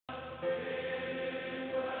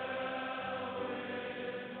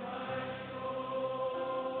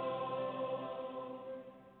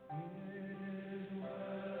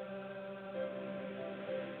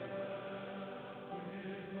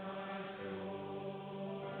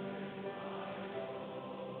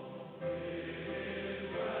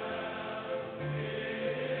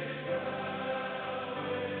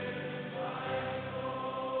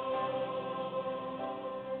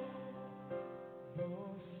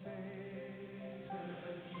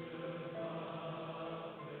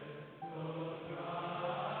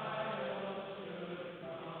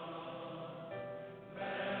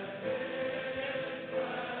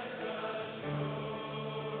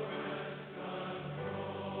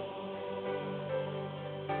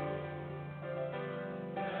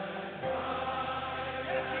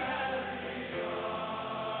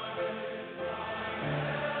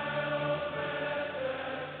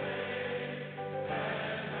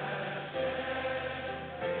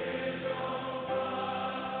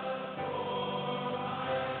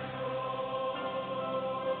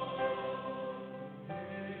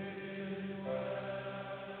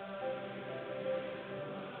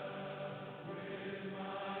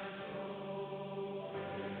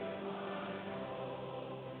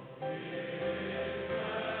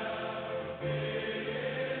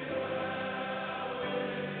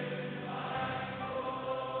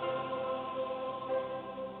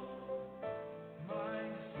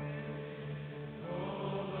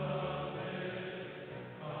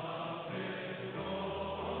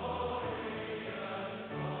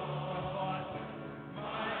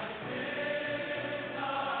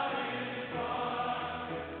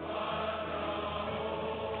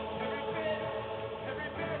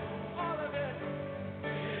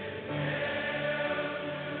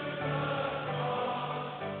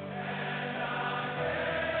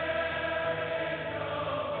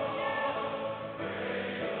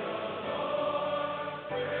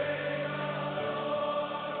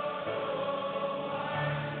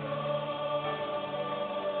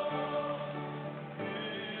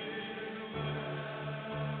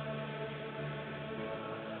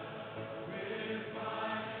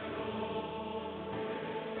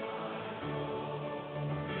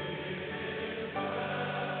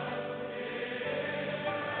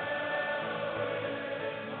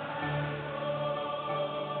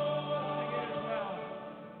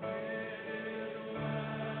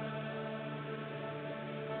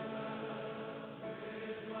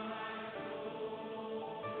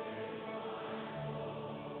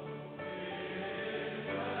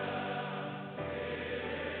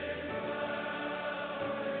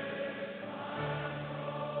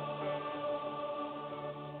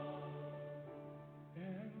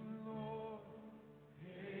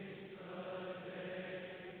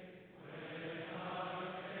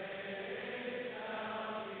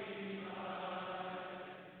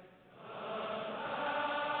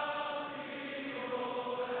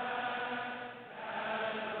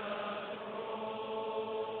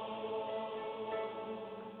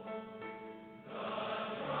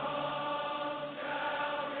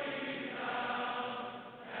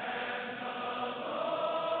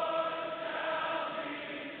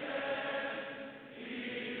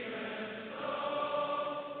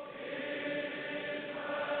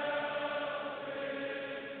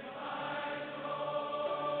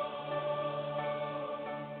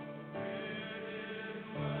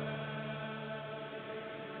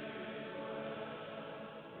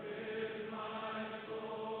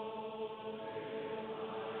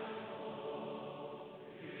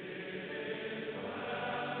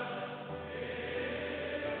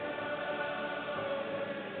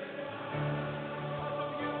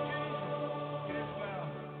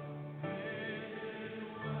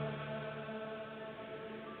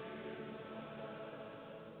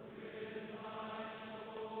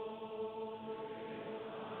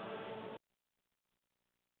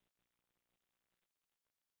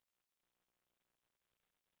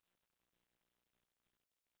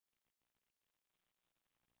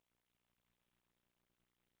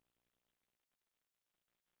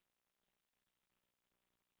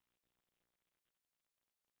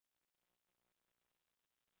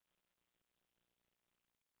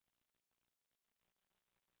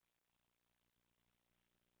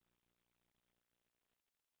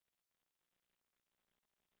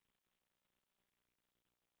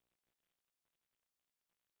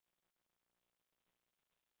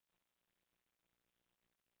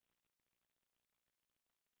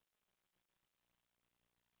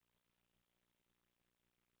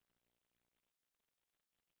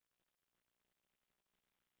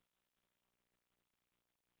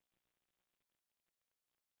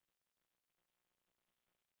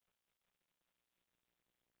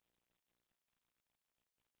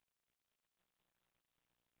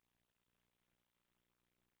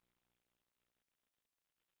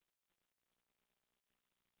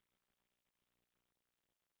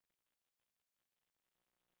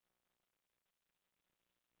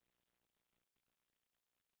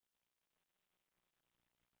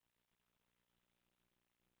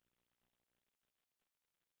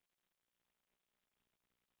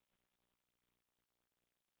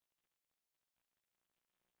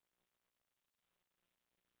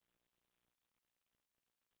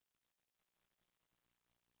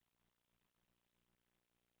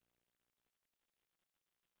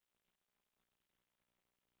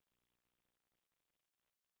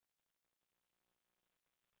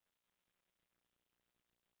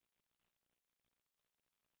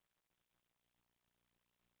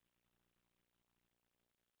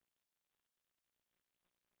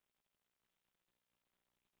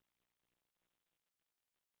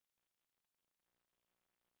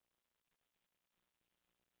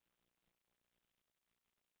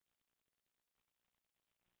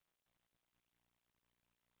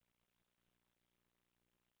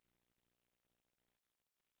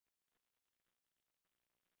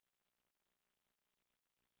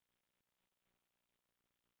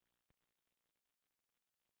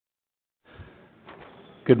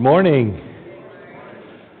Good morning.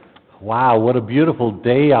 Wow, what a beautiful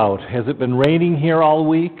day out. Has it been raining here all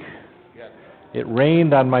week? Yes. It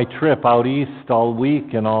rained on my trip out east all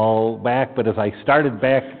week and all back, but as I started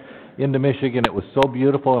back into Michigan, it was so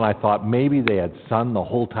beautiful, and I thought maybe they had sun the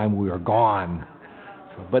whole time we were gone.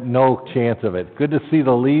 But no chance of it. Good to see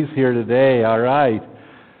the leaves here today. All right.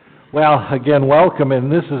 Well, again, welcome,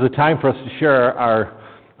 and this is a time for us to share our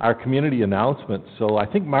community announcements. So I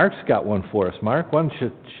think Mark's got one for us. Mark, why don't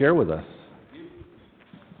you share with us?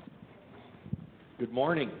 Good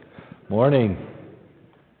morning. Morning.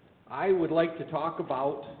 I would like to talk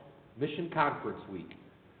about Mission Conference Week.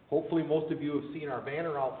 Hopefully most of you have seen our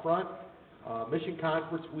banner out front. Mission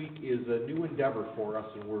Conference Week is a new endeavor for us,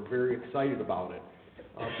 and we're very excited about it.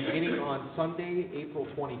 Beginning on Sunday, April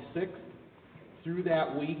 26th, through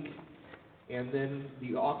that week, and then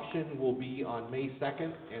the auction will be on May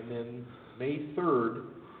 2nd, and then May 3rd.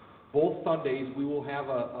 Both Sundays, we will have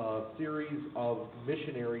a series of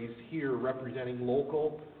missionaries here representing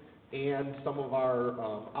local and some of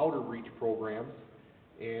our outer reach programs,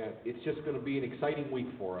 and it's just going to be an exciting week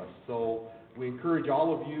for us. So we encourage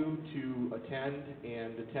all of you to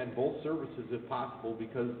attend both services if possible,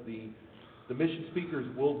 because the mission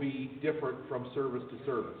speakers will be different from service to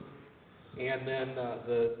service. And then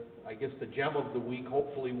I guess the gem of the week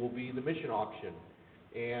hopefully will be the mission auction.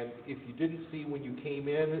 And if you didn't see when you came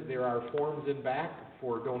in, there are forms in back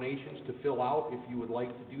for donations to fill out if you would like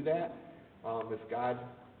to do that. If God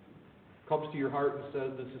comes to your heart and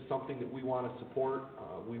says this is something that we want to support,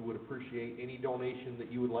 we would appreciate any donation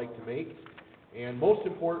that you would like to make. And most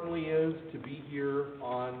importantly is to be here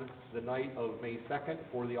on the night of May 2nd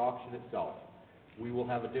for the auction itself. We will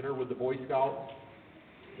have a dinner with the Boy Scouts,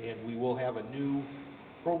 and we will have a new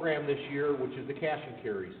program this year, which is the cash and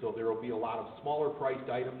carry. So there will be a lot of smaller priced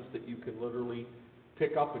items that you can literally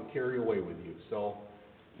pick up and carry away with you. So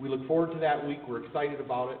we look forward to that week. We're excited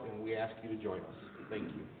about it, and we ask you to join us. Thank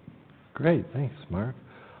you. Great, thanks, Mark.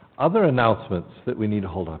 Other announcements that we need to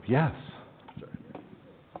hold up? Yes.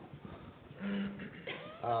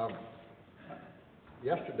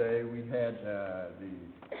 Yesterday, we had the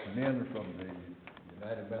men from the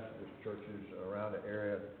United Methodist churches around the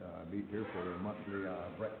area meet here for their monthly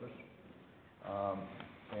breakfast.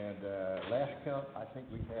 Last count, I think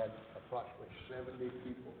we had approximately 70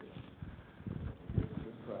 people here.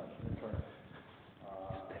 Good crowd, good turnout.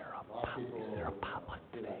 A lot of people do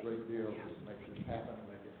a great deal to make this happen,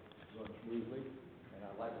 make it run smoothly, and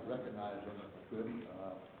I'd like to recognize them if I could,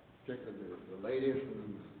 particularly the ladies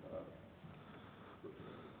who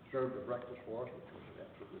served the breakfast for us, which was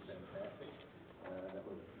absolutely fantastic. That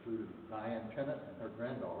was included Diane Tennant and her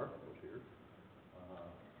granddaughter was here.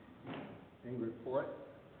 Ingrid Foyt,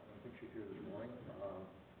 I think she's here this morning.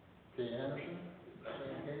 Kay Anderson,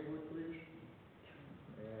 stand Haywood, please.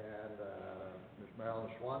 And Ms.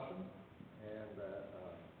 Marilyn Swanson, and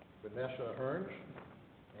Vanessa Hearns.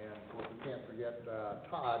 And of course, we can't forget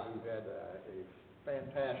Todd, who had a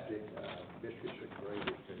fantastic biscuits and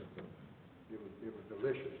gravy. It was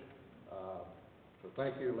delicious. So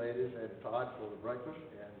thank you, ladies, and Todd for the breakfast.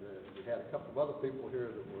 And we had a couple of other people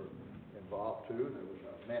here that were involved too. There was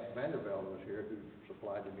Matt Vandervelde was here, who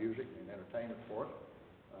supplied the music and entertainment for us.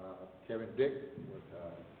 Kevin Dick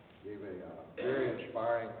gave a very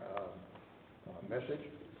inspiring message,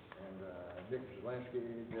 and Nick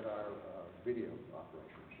Zielinski did our video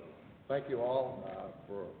operation. So thank you all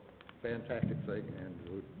for a fantastic thing,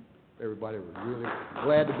 and everybody was really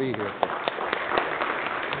glad to be here.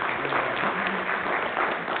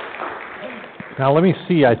 Now let me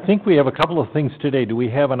see, I think we have a couple of things today. Do we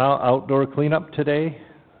have an outdoor cleanup today,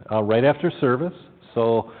 right after service?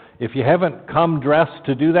 So if you haven't come dressed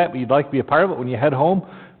to do that, but you'd like to be a part of it when you head home,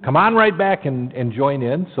 come on right back and join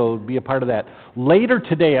in, so be a part of that. Later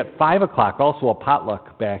today at 5 o'clock, also a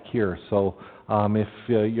potluck back here. So if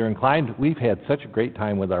you're inclined, we've had such a great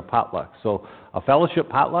time with our potluck. So a fellowship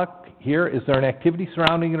potluck here. Is there an activity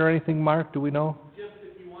surrounding it or anything, Mark? Do we know? Just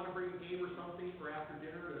if you want to bring a game or something for after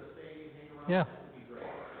dinner to stay and hang around, Yeah. that would be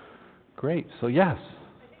great. Great. So yes.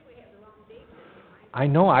 I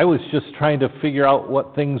know. I was just trying to figure out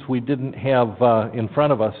what things we didn't have in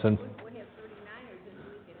front of us, and We have 39ers this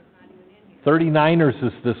week, and it's not even in here. 39ers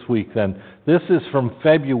is this week then. This is from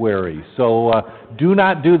February, so do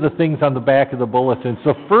not do the things on the back of the bulletin. It's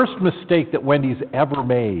the first mistake that Wendy's ever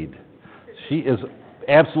made. She is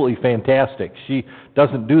absolutely fantastic. She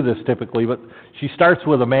doesn't do this typically, but she starts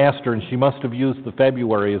with a master, and she must have used the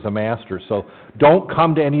February as a master. So don't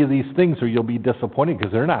come to any of these things or you'll be disappointed,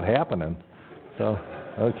 because they're not happening. So,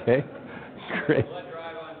 okay, great.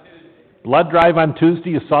 Blood drive on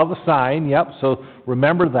Tuesday, you saw the sign, yep, so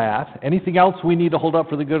remember that. Anything else we need to hold up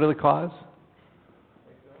for the good of the cause?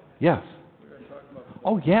 Yes.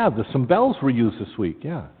 Oh, yeah, some bells were used this week,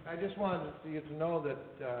 yeah. I just wanted you to know that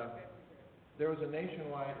there was a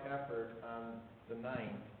nationwide effort on the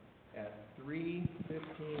 9th at 3:15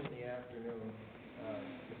 in the afternoon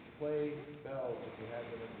to play bells, if you had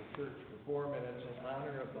them at the church, for 4 minutes in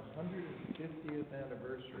honor of the 150th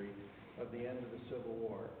anniversary of the end of the Civil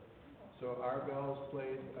War. So our bells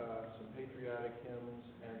played some patriotic hymns,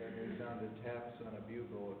 and then we sounded taps on a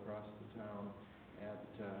bugle across the town at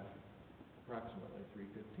approximately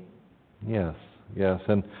 3:15. Yes, yes,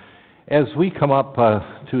 and as we come up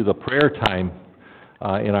to the prayer time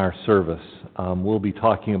in our service, we'll be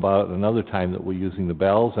talking about another time that we're using the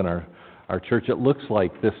bells in our church. It looks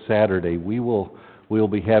like this Saturday we'll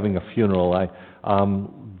be having a funeral.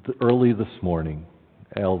 Early this morning,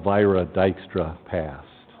 Elvira Dykstra passed.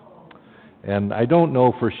 And I don't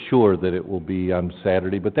know for sure that it will be on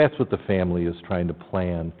Saturday, but that's what the family is trying to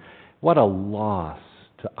plan. What a loss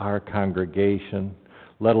to our congregation,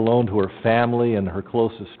 let alone to her family and her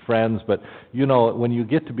closest friends. But, you know, when you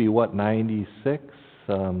get to be, 96?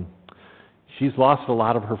 She's lost a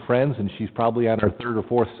lot of her friends, and she's probably on her third or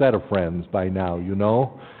fourth set of friends by now, you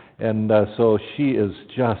know. And so she is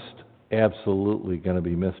just absolutely going to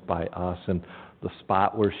be missed by us. And the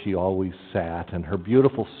spot where she always sat, and her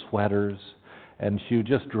beautiful sweaters, and she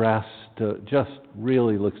just dressed, just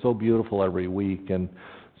really looked so beautiful every week. And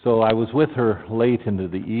so I was with her late into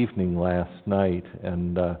the evening last night,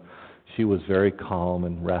 and she was very calm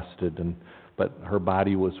and rested, but her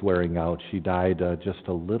body was wearing out. She died just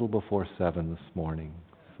a little before 7 this morning.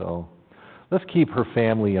 So let's keep her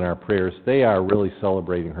family in our prayers. They are really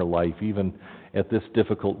celebrating her life, even at this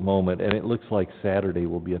difficult moment, and it looks like Saturday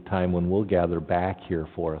will be a time when we'll gather back here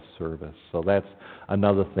for a service. So that's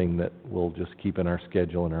another thing that we'll just keep in our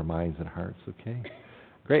schedule in our minds and hearts, okay?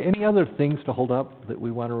 Great. Any other things to hold up that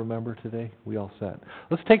we want to remember today? We all set.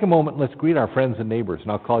 Let's take a moment and let's greet our friends and neighbors,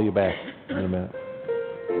 and I'll call you back in a minute.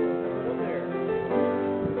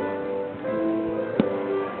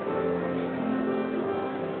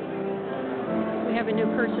 We have a new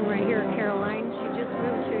person right here, Caroline. She just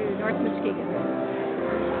moved to North Muskegon.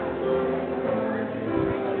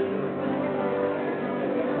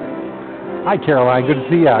 Hi, Caroline. Good to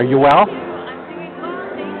see you. Are you well? I'm doing well,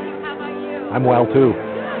 thank you. How about you? I'm well, too.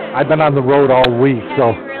 I've been on the road all week,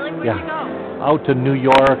 so Have you really? Where'd yeah, you go? out to New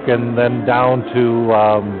York and then down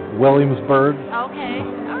to Williamsburg. Okay. All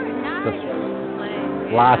right, nice.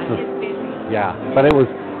 Just lots of- It's busy. Yeah, but it was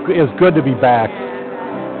good to be back.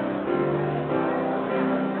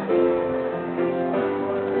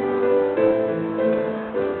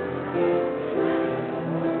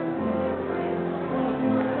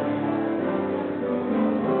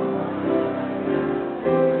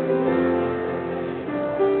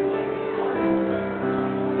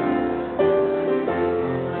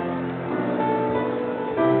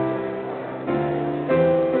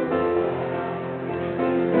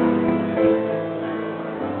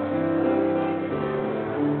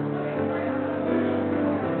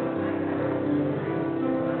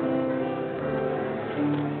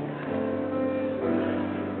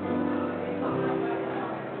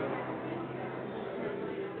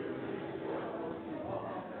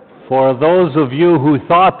 For those of you who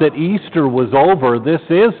thought that Easter was over, this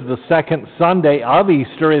is the second Sunday of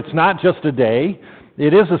Easter. It's not just a day.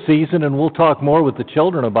 It is a season, and we'll talk more with the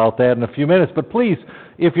children about that in a few minutes. But please,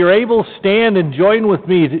 if you're able, stand and join with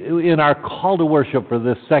me in our call to worship for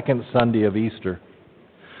this second Sunday of Easter.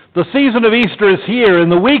 The season of Easter is here. In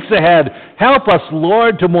the weeks ahead, help us,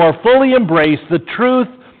 Lord, to more fully embrace the truth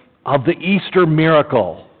of the Easter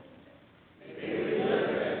miracle.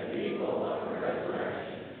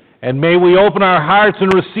 And may we open our hearts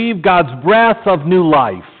and receive God's breath of new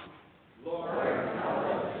life. Lord, help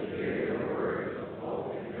us to hear your words of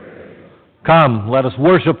hope and grace. Come, let us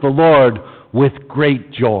worship the Lord with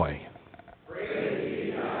great joy.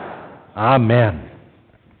 Praise be God. Amen.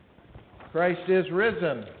 Christ is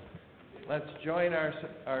risen. Let's join our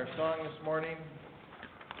song this morning.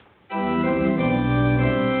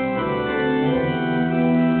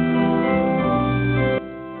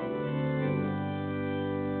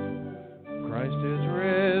 Christ is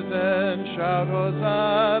risen, shout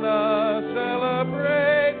Hosanna,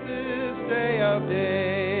 celebrate this day of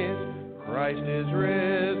days. Christ is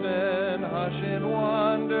risen, hush in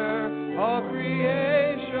wonder, all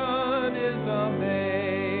creation is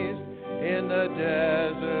amazed. In the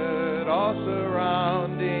desert, all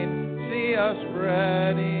surrounding, see a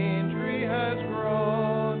spreading tree has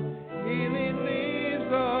grown, healing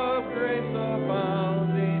leaves of grace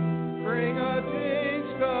abounding,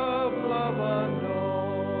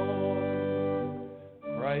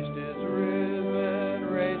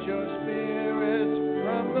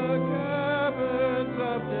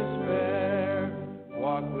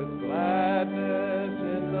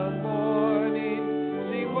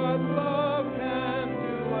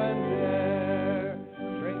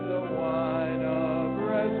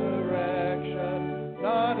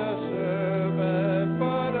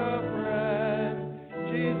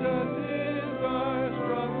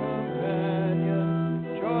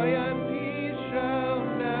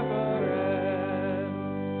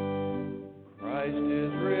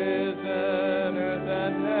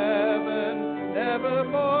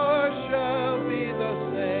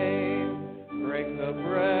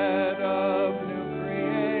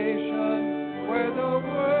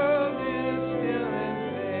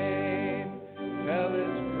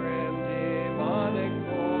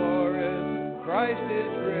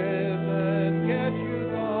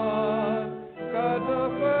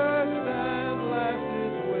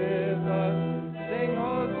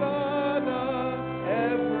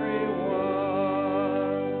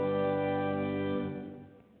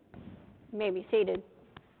 may be seated.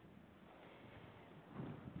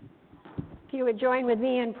 If you would join with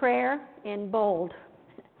me in prayer in bold,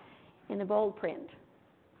 in the bold print.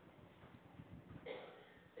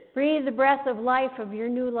 Breathe the breath of life, of your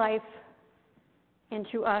new life,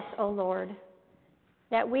 into us, O Lord,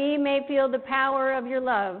 that we may feel the power of your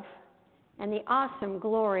love and the awesome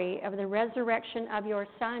glory of the resurrection of your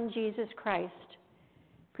Son, Jesus Christ.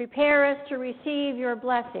 Prepare us to receive your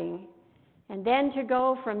blessing and then to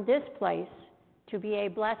go from this place to be a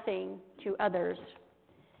blessing to others.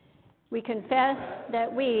 We confess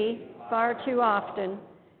that we, far too often,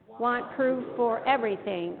 want proof for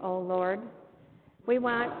everything, O Lord. We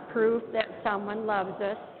want proof that someone loves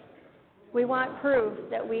us. We want proof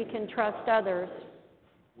that we can trust others.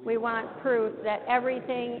 We want proof that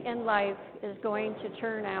everything in life is going to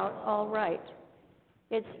turn out all right.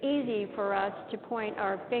 It's easy for us to point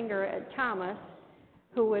our finger at Thomas,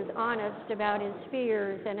 who was honest about his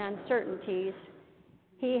fears and uncertainties.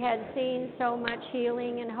 He had seen so much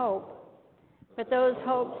healing and hope, but those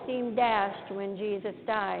hopes seemed dashed when Jesus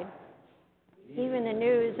died. Even the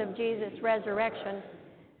news of Jesus' resurrection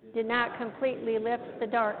did not completely lift the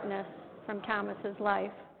darkness from Thomas's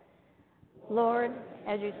life. Lord,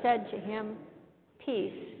 as you said to him,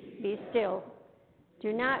 peace, be still.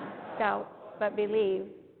 Do not doubt, but believe.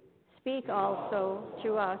 Speak also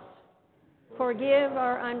to us. Forgive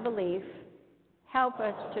our unbelief. Help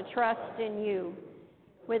us to trust in you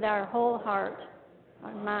with our whole heart,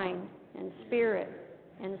 our mind, and spirit,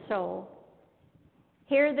 and soul.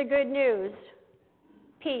 Hear the good news.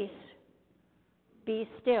 Peace, be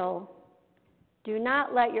still. Do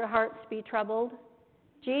not let your hearts be troubled.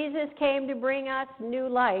 Jesus came to bring us new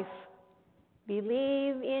life.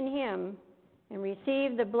 Believe in him and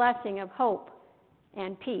receive the blessing of hope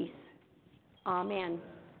and peace. Amen.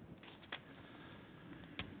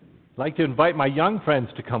 I'd like to invite my young friends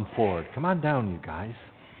to come forward. Come on down, you guys.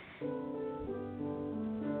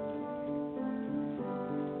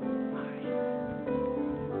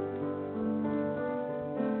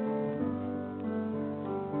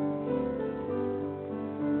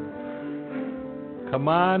 Come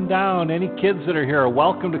on down. Any kids that are here are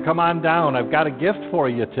welcome to come on down. I've got a gift for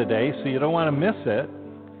you today, so you don't want to miss it.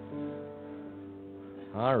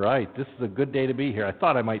 All right, this is a good day to be here. I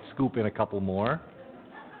thought I might scoop in a couple more.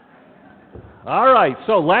 All right,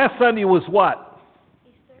 so last Sunday was what?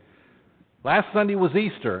 Easter. Last Sunday was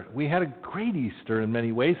Easter. We had a great Easter in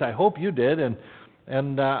many ways. I hope you did,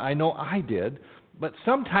 and I know I did. But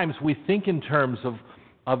sometimes we think in terms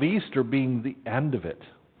of Easter being the end of it.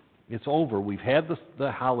 It's over. We've had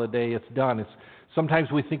the holiday. It's done. Sometimes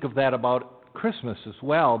we think of that about Christmas as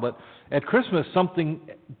well. But at Christmas, something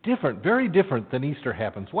different, very different than Easter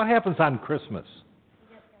happens. What happens on Christmas?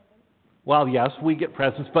 We get presents. Well, yes, we get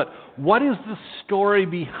presents. But what is the story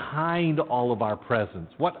behind all of our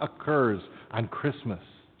presents? What occurs on Christmas?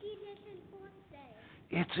 Jesus' birthday.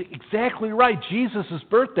 It's exactly right. Jesus'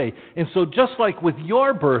 birthday. And so just like with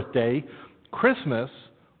your birthday, Christmas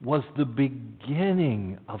was the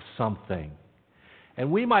beginning of something.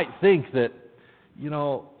 And we might think that,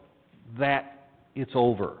 that it's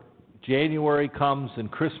over. January comes and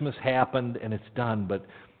Christmas happened and it's done. But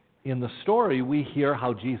in the story, we hear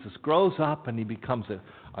how Jesus grows up and he becomes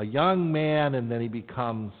a young man, and then he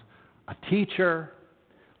becomes a teacher.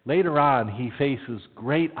 Later on, he faces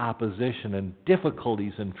great opposition and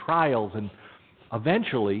difficulties and trials, and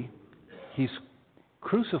eventually he's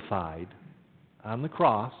crucified on the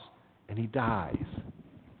cross, and he dies.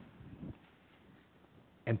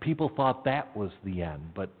 And people thought that was the end,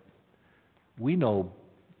 but we know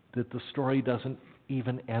that the story doesn't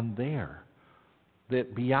even end there.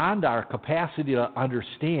 That beyond our capacity to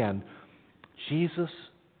understand, Jesus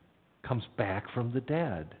comes back from the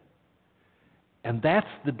dead. And that's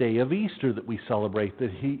the day of Easter that we celebrate, that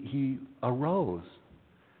he arose.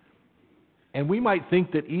 And we might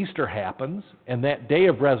think that Easter happens and that day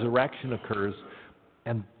of resurrection occurs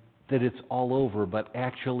and that it's all over, but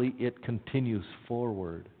actually it continues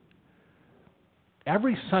forward.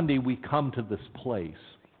 Every Sunday we come to this place,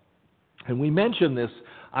 and we mention this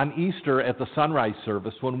on Easter at the sunrise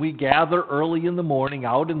service. When we gather early in the morning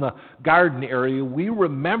out in the garden area, we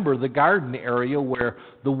remember the garden area where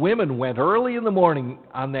the women went early in the morning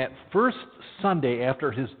on that first Sunday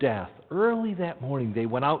after his death. Early that morning they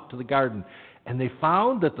went out to the garden, and they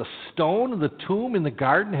found that the stone of the tomb in the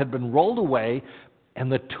garden had been rolled away, and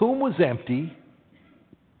the tomb was empty.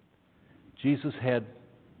 Jesus had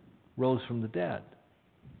rose from the dead.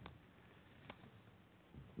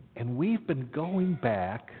 And we've been going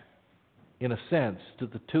back, in a sense, to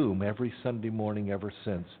the tomb every Sunday morning ever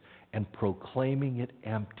since and proclaiming it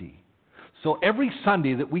empty. So every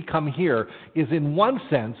Sunday that we come here is in one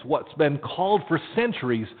sense what's been called for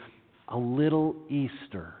centuries a little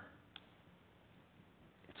Easter.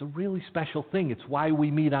 It's a really special thing. It's why we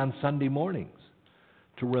meet on Sunday mornings,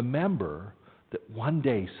 to remember that one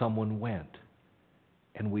day someone went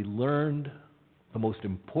and we learned the most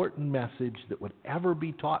important message that would ever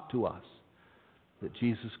be taught to us, that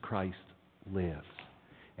Jesus Christ lives.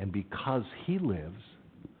 And because He lives,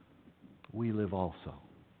 we live also.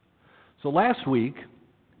 So last week,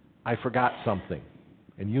 I forgot something.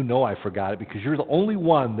 And you know I forgot it because you're the only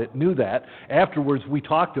one that knew that. Afterwards, we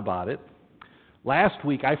talked about it. Last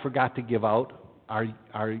week, I forgot to give out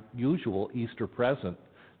our usual Easter present.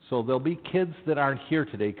 So there'll be kids that aren't here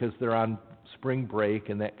today because they're on spring break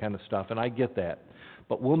and that kind of stuff, and I get that.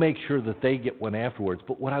 But we'll make sure that they get one afterwards.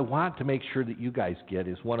 But what I want to make sure that you guys get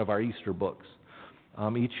is one of our Easter books.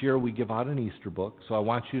 Each year we give out an Easter book, so I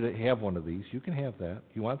want you to have one of these. You can have that.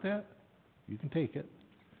 You want that? You can take it.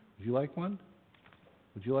 Would you like one?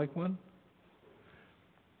 Would you like one?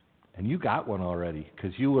 And you got one already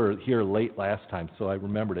because you were here late last time, so I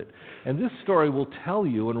remembered it. And this story will tell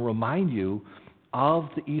you and remind you of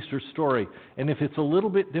the Easter story. And if it's a little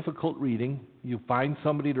bit difficult reading, you find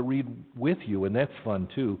somebody to read with you, and that's fun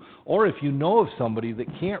too. Or if you know of somebody that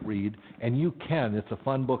can't read, and you can, it's a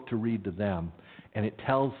fun book to read to them. And it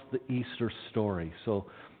tells the Easter story. So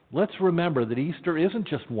let's remember that Easter isn't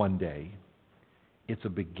just one day. It's a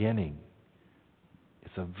beginning.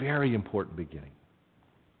 It's a very important beginning.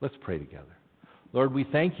 Let's pray together. Lord, we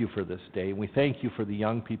thank you for this day, and we thank you for the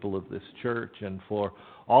young people of this church and for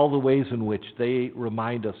all the ways in which they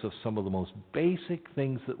remind us of some of the most basic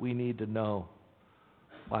things that we need to know.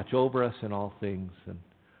 Watch over us in all things and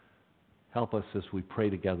help us as we pray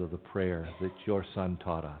together the prayer that your Son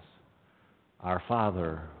taught us. Our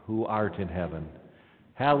Father, who art in heaven,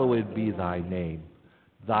 hallowed be thy name.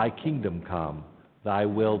 Thy kingdom come, thy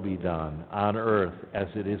will be done, on earth as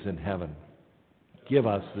it is in heaven. Give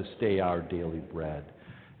us this day our daily bread,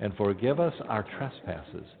 and forgive us our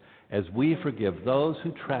trespasses, as we forgive those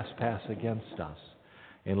who trespass against us.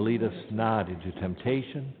 And lead us not into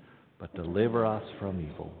temptation, but deliver us from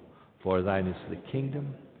evil. For thine is the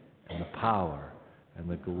kingdom, and the power, and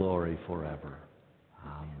the glory forever.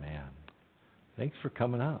 Amen. Thanks for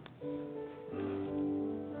coming up.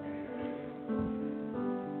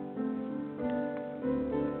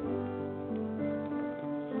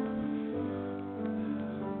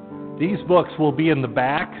 These books will be in the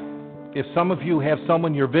back. If some of you have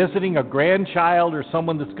someone you're visiting, a grandchild or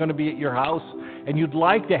someone that's going to be at your house, and you'd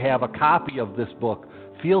like to have a copy of this book,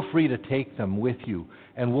 feel free to take them with you.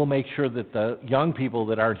 And we'll make sure that the young people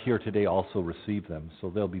that aren't here today also receive them, so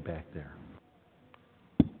they'll be back there.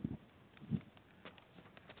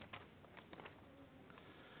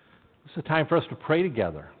 It's a time for us to pray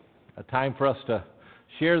together, a time for us to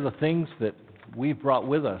share the things that we've brought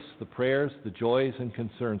with us, the prayers, the joys, and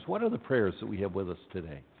concerns. What are the prayers that we have with us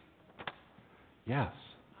today? Yes.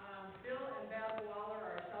 Bill and Val Waller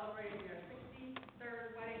are celebrating their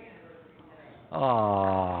 63rd wedding anniversary today.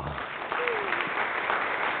 Aww.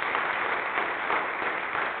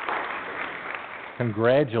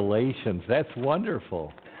 Congratulations. That's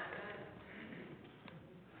wonderful.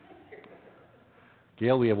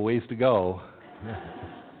 Gail, we have a ways to go.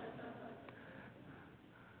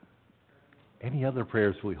 Any other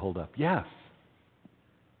prayers we hold up? Yes.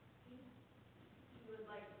 She would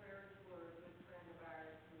like prayers for a good friend of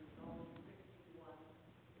ours who's almost 61.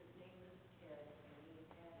 His name is Ted, and he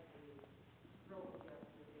had a stroke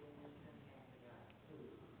yesterday and has been passing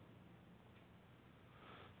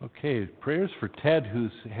out. Okay, prayers for Ted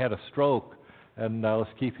who's had a stroke, and let's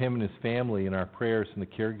keep him and his family in our prayers and the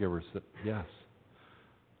caregivers. Yes.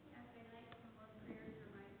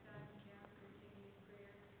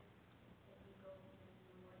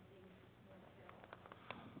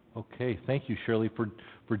 Okay, thank you, Shirley.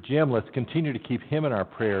 For Jim, let's continue to keep him in our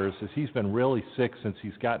prayers as he's been really sick since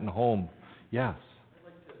he's gotten home. Yes. I'd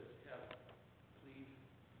like to have Cleve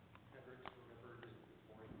Hendricks remembered this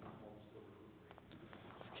morning from home still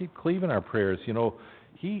recuperating. Keep Cleve in our prayers. You know,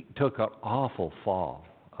 he took an awful fall.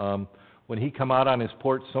 When he come out on his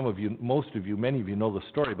porch, some of you, most of you, many of you know the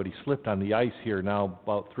story, but he slipped on the ice here now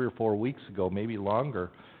about 3 or 4 weeks ago, maybe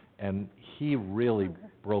longer, and he really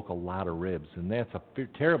broke a lot of ribs, and that's a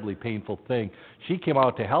terribly painful thing. She came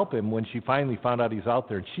out to help him when she finally found out he's out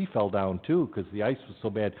there, and she fell down too because the ice was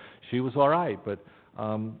so bad. She was all right, but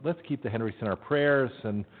let's keep the Hendricks in our prayers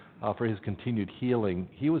and for his continued healing.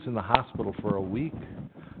 He was in the hospital for a week,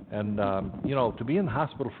 and you know, to be in the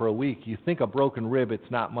hospital for a week, you think a broken rib,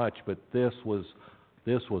 it's not much, but this was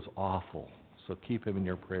awful. So keep him in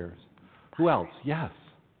your prayers. Who else? Yes.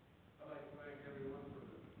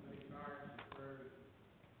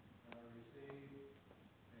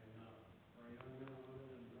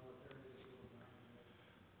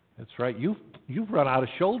 That's right. You've run out of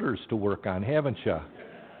shoulders to work on, haven't you?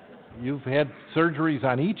 You've had surgeries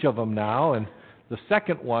on each of them now, and the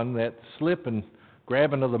second one, that slip and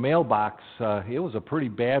grab into the mailbox, it was a pretty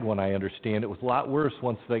bad one, I understand. It was a lot worse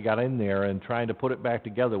once they got in there, and trying to put it back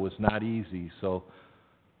together was not easy. So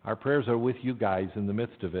our prayers are with you guys in the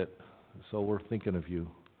midst of it. So we're thinking of you.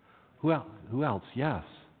 Who else? Who else? Yes.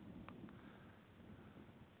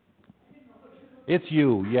 It's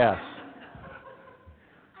you, yes.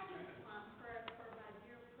 I just want prayer for my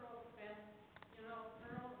dear Pearl friends. You know,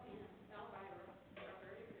 Pearl and Elvira are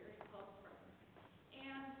very, very close friends.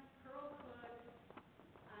 And Pearl could,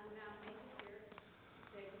 not make it here to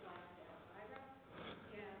say goodbye to Elvira.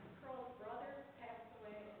 And Pearl's brother passed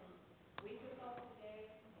away a week ago today.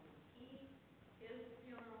 And his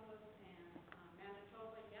funeral was in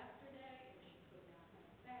Manitoba yesterday, and she could not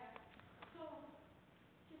make it back. So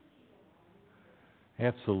just keep them all in prayer.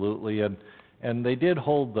 Absolutely, and they did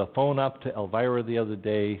hold the phone up to Elvira the other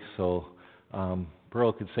day, so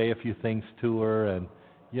Pearl could say a few things to her, and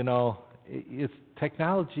you know, it's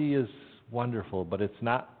technology is wonderful, but it's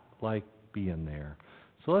not like being there.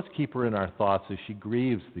 So let's keep her in our thoughts as she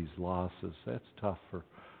grieves these losses. That's tough for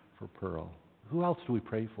Pearl. Who else do we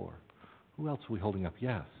pray for? Who else are we holding up?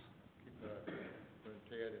 Yes. Keep Brother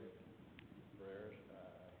Ted in prayers.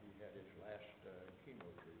 He had his last chemo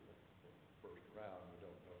treatment, first round. We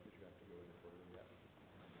don't know if he's got to go any further yet.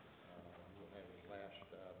 He'll have his last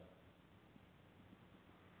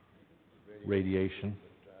Radiation.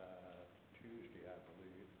 treatment, Tuesday, I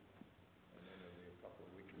believe. And then it'll be a couple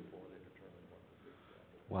of weeks before they determine what to do.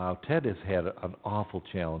 Wow, Ted has had an awful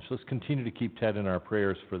challenge. Let's continue to keep Ted in our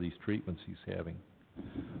prayers for these treatments he's having.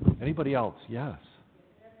 Anybody else? Yes.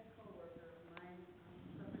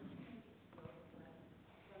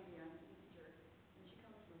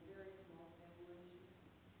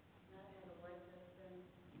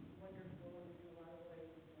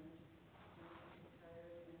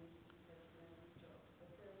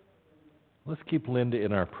 Let's keep Linda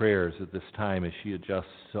in our prayers at this time as she adjusts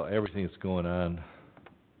to everything that's going on.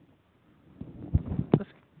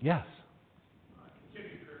 Yes.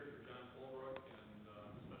 Continued prayers for John Fulbrook and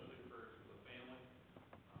especially prayers for the family.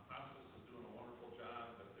 Hospice is doing a wonderful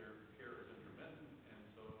job, but their care is intermittent, and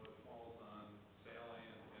so it falls on Sally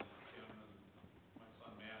and Kim and my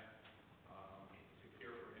son Matt to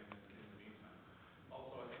care for him in the meantime.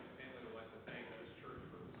 Also, I think the family would like to thank this church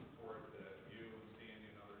for the support that you and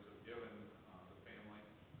Sandy and others have given the family.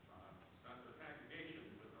 It's not their congregation,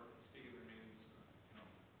 but North Muskegon remains,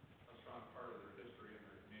 a strong part of their history and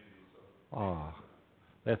their community. So. Oh,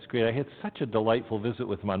 that's great. I had such a delightful visit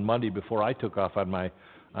with him on Monday before I took off on my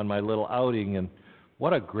little outing, and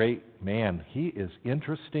what a great man. He is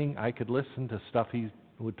interesting. I could listen to stuff he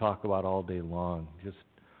would talk about all day long. Just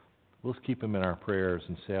let's keep him in our prayers,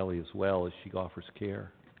 and Sally as well as she offers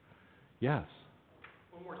care. Yes.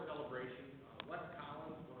 One more celebration. Les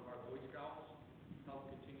Collins, one of our Boy Scouts, helped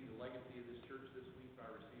continue the legacy of this church this week by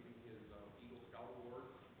receiving his Eagle Scout Award.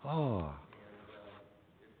 Oh,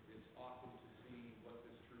 And it's awesome to see what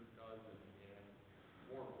this church does, and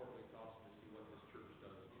more importantly, it's awesome to see what this church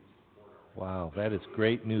does to support our. wow, that is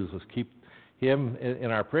great news. Let's keep him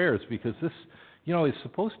in our prayers, because this, is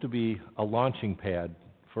supposed to be a launching pad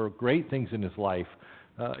for great things in his life.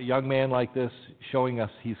 A young man like this showing us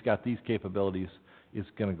he's got these capabilities is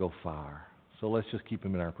going to go far. So let's just keep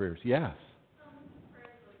him in our prayers. Yes.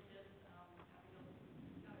 Prayers like this,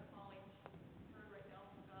 got a calling heard right now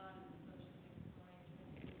from God, and such a big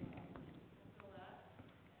calling to fulfill that,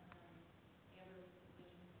 and Amber's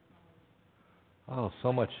decision to come. Oh,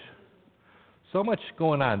 so much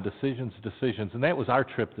going on, decisions, and that was our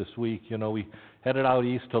trip this week. We headed out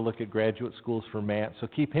east to look at graduate schools for Matt, so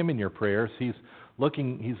keep him in your prayers. He's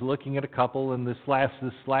looking at a couple, and this last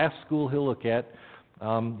school he'll look at,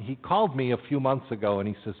 he called me a few months ago, and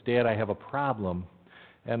he says, Dad, I have a problem.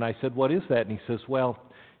 And I said, what is that? And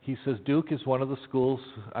he says, Duke is one of the schools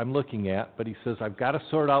I'm looking at, but he says, I've got to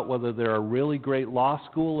sort out whether they're a really great law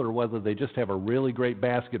school or whether they just have a really great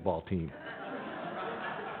basketball team.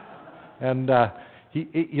 And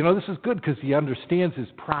this is good because he understands his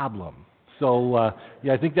problem. So,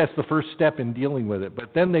 I think that's the first step in dealing with it.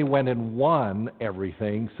 But then they went and won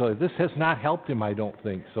everything, so this has not helped him, I don't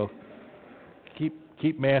think. So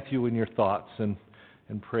keep Matthew in your thoughts and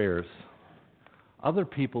prayers. Other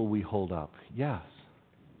people we hold up. Yes.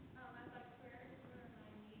 I'd like prayers for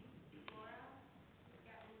my niece, Laura. She's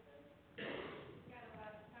got lupus. She's got a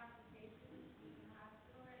lot of complications. She's in the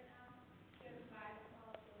hospital right now. She has 5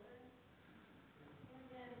 small children. And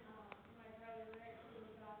then, my brother Rick, who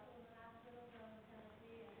is also in the hospital down in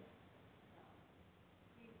Tennessee, and,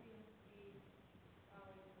 he seems to be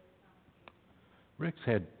always with Rick's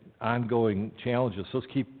had ongoing challenges, so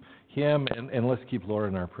let's keep him and let's keep Laura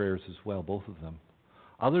in our prayers as well, both of them.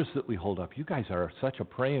 Others that we hold up, you guys are such a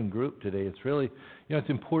praying group today. It's really, it's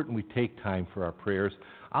important we take time for our prayers.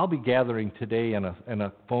 I'll be gathering today in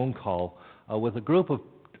a phone call with a group of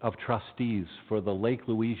trustees for the Lake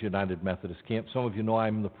Louise United Methodist Camp. Some of you know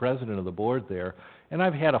I'm the president of the board there, and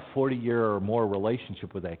I've had a 40-year or more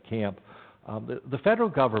relationship with that camp. The federal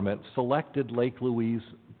government selected Lake Louise,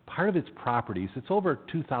 part of its properties, it's over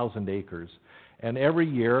 2,000 acres, and every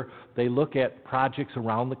year they look at projects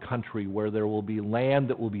around the country where there will be land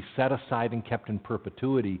that will be set aside and kept in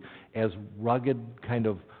perpetuity as rugged, kind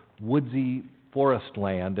of woodsy forest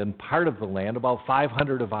land, and part of the land, about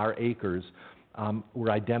 500 of our acres, were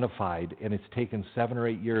identified, and it's taken 7 or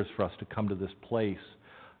 8 years for us to come to this place.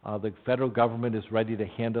 The federal government is ready to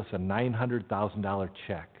hand us a $900,000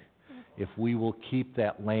 check if we will keep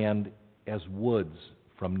that land as woods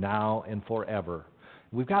from now and forever.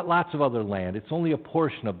 We've got lots of other land. It's only a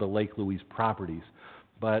portion of the Lake Louise properties,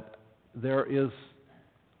 but there is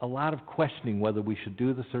a lot of questioning whether we should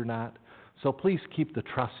do this or not. So please keep the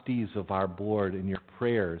trustees of our board in your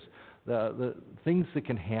prayers. The things that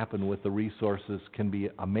can happen with the resources can be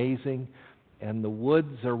amazing, and the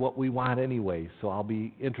woods are what we want anyway, so I'll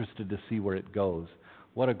be interested to see where it goes.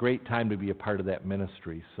 What a great time to be a part of that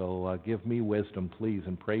ministry. So give me wisdom, please,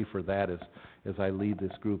 and pray for that as I lead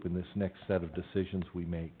this group in this next set of decisions we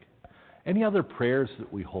make. Any other prayers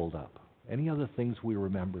that we hold up? Any other things we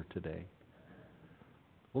remember today?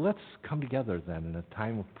 Well, let's come together then in a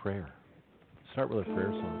time of prayer. Start with a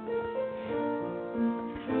prayer song.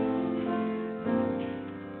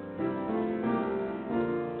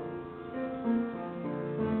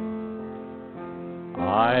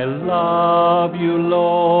 I love you,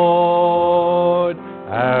 Lord,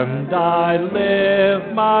 and I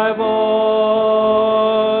lift my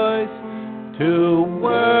voice to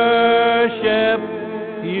worship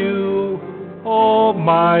you, oh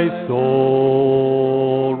my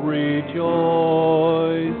soul,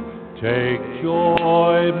 rejoice. Take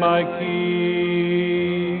joy, my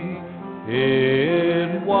King,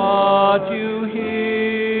 in what you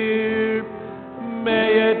hear.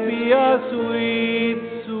 May it be a sweet,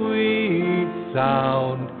 sweet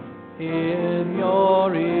sound in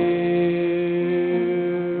your ear.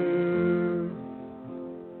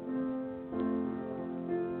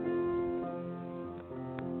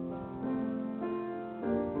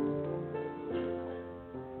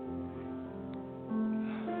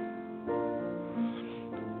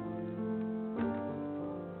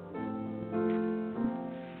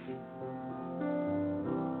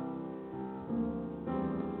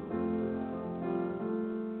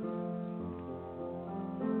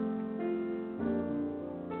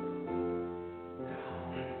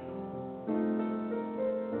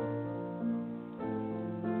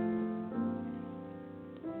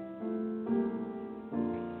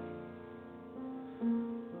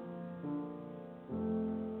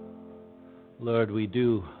 Lord, we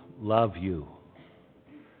do love you.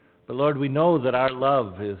 But Lord, we know that our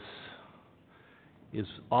love is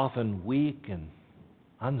often weak and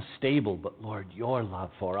unstable, but Lord, your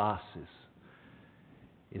love for us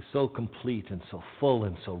is so complete and so full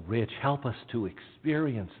and so rich. Help us to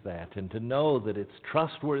experience that and to know that it's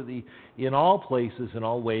trustworthy in all places, in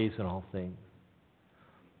all ways, in all things.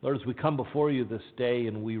 Lord, as we come before you this day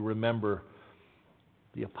and we remember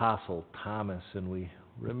the Apostle Thomas, and we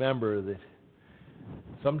remember that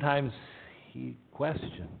sometimes he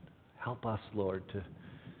questioned. Help us, Lord, to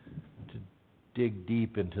dig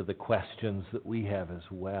deep into the questions that we have as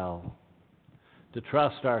well, to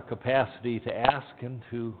trust our capacity to ask and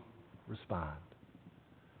to respond.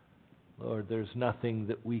 Lord, there's nothing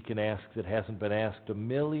that we can ask that hasn't been asked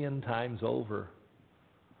 1,000,000 times over.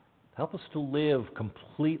 Help us to live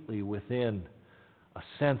completely within a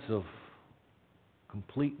sense of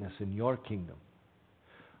completeness in your kingdom.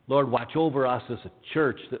 Lord, watch over us as a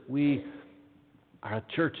church, that we are a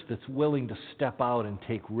church that's willing to step out and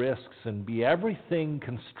take risks and be everything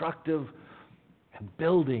constructive and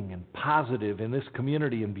building and positive in this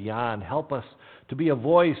community and beyond. Help us to be a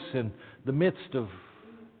voice in the midst of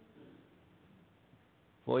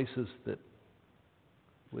voices that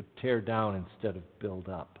would tear down instead of build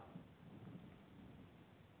up.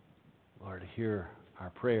 Lord, hear our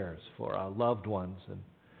prayers for our loved ones, and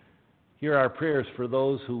hear our prayers for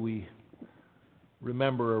those who we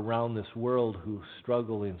remember around this world who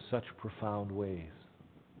struggle in such profound ways.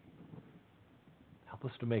 Help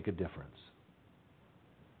us to make a difference.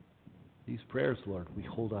 These prayers, Lord, we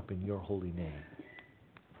hold up in your holy name.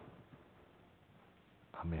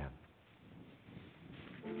 Amen.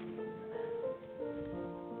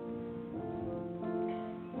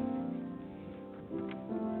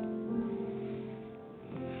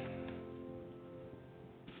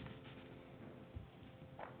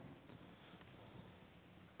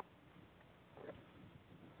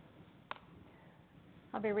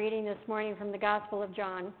 I'll be reading this morning from the Gospel of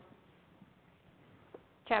John,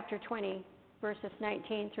 chapter 20, verses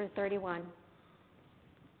 19 through 31.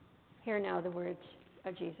 Hear now the words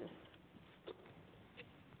of Jesus.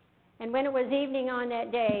 And when it was evening on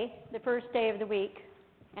that day, the first day of the week,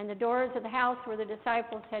 and the doors of the house where the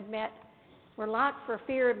disciples had met were locked for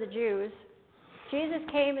fear of the Jews, Jesus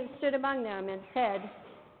came and stood among them and said,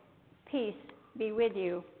 "Peace be with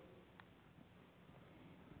you."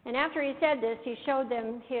 And after he said this, he showed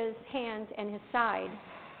them his hands and his side.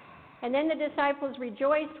 And then the disciples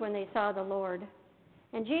rejoiced when they saw the Lord.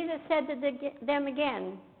 And Jesus said to them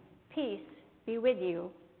again, "Peace be with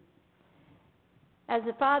you. As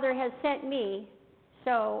the Father has sent me,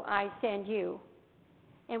 so I send you."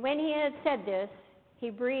 And when he had said this, he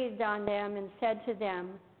breathed on them and said to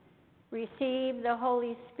them, "Receive the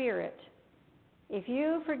Holy Spirit. If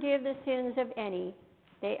you forgive the sins of any,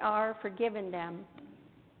 they are forgiven them.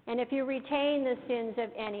 And if you retain the sins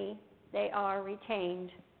of any, they are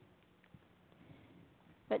retained."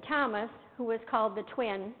 But Thomas, who was called the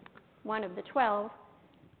twin, one of the 12,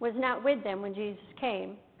 was not with them when Jesus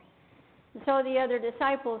came. And so the other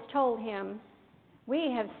disciples told him, "We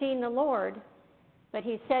have seen the Lord." But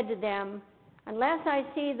he said to them, "Unless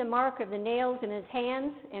I see the mark of the nails in his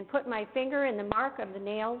hands, and put my finger in the mark of the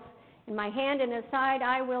nails, and my hand in his side,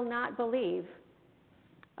 I will not believe."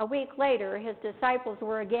 A week later, his disciples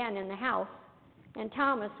were again in the house, and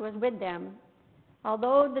Thomas was with them.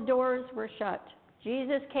 Although the doors were shut,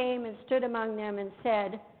 Jesus came and stood among them and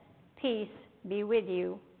said, "Peace be with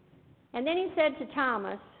you." And then he said to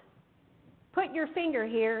Thomas, "Put your finger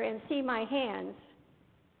here and see my hands.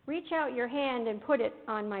 Reach out your hand and put it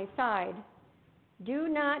on my side. Do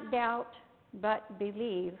not doubt, but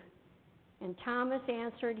believe." And Thomas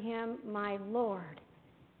answered him, "My Lord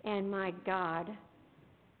and my God."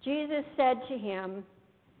 Jesus said to him,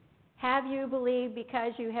 "Have you believed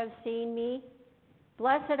because you have seen me?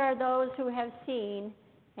 Blessed are those who have seen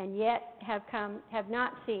and yet have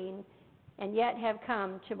not seen, and yet have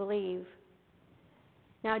come to believe."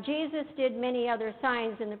 Now Jesus did many other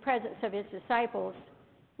signs in the presence of his disciples,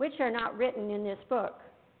 which are not written in this book.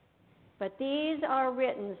 But these are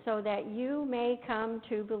written so that you may come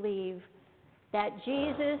to believe that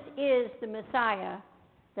Jesus is the Messiah,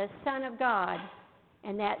 the Son of God,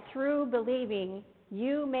 and that through believing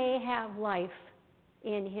you may have life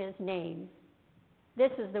in his name.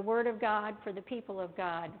 This is the word of God for the people of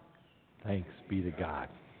God. Thanks be to God.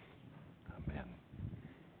 Amen.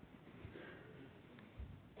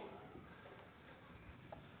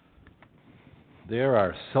 There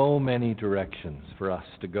are so many directions for us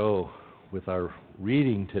to go with our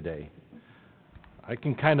reading today. I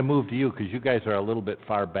can kind of move to you because you guys are a little bit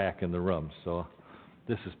far back in the room, so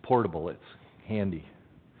this is portable. It's handy.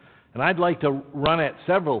 And I'd like to run at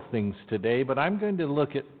several things today, but I'm going to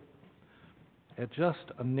look at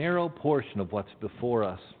just a narrow portion of what's before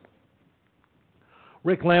us.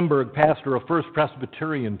 Rick Lemberg, pastor of First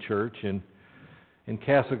Presbyterian Church in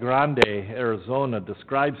Casa Grande, Arizona,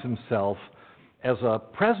 describes himself as a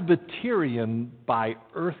Presbyterian by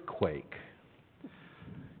earthquake.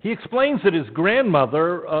 He explains that his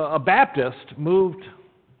grandmother, a Baptist, moved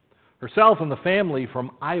herself and the family from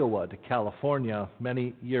Iowa to California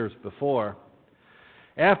many years before.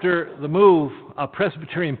 After the move, a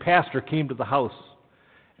Presbyterian pastor came to the house,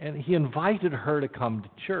 and he invited her to come to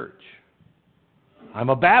church. "I'm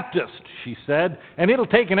a Baptist," she said, "and it'll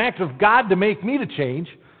take an act of God to make me to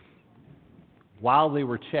change." While they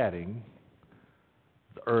were chatting,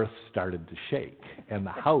 the earth started to shake, and the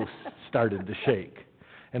house started to shake.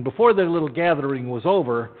 And before their little gathering was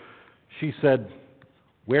over, she said,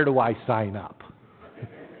 "Where do I sign up?"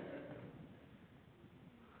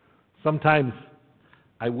 Sometimes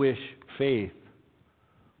I wish faith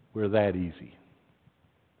were that easy.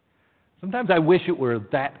 Sometimes I wish it were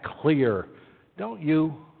that clear. Don't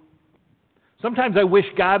you? Sometimes I wish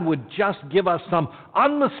God would just give us some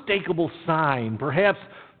unmistakable sign, perhaps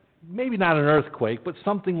maybe not an earthquake, but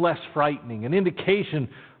something less frightening, an indication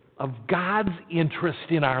of God's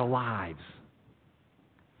interest in our lives.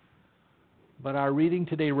 But our reading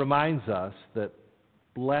today reminds us that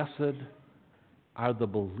blessed are the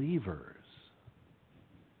believers.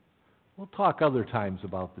 We'll talk other times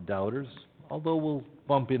about the doubters, although we'll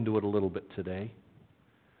bump into it a little bit today.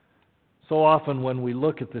 So often when we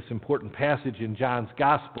look at this important passage in John's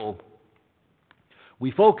Gospel,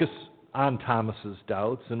 we focus on Thomas's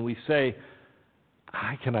doubts and we say,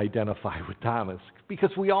 "I can identify with Thomas,"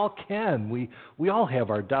 because we all can. We all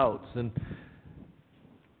have our doubts.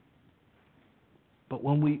 But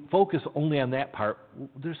when we focus only on that part,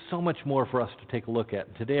 there's so much more for us to take a look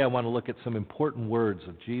at. Today I want to look at some important words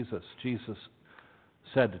of Jesus. Jesus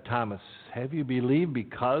said to Thomas, "Have you believed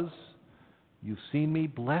because you've seen me?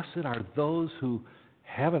 Blessed are those who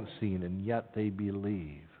haven't seen and yet they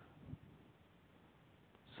believe."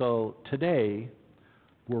 So today,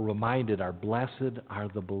 we're reminded our blessed are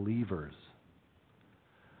the believers.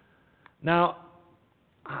 Now,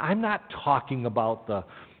 I'm not talking about the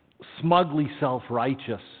smugly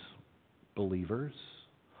self-righteous believers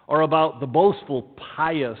or about the boastful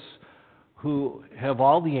pious who have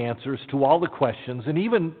all the answers to all the questions and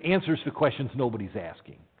even answers to questions nobody's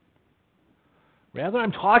asking. Rather,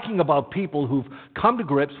 I'm talking about people who've come to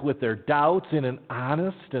grips with their doubts in an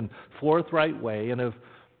honest and forthright way and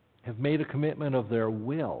have made a commitment of their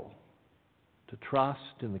will to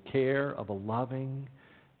trust in the care of a loving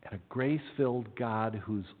and a grace-filled God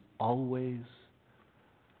who's always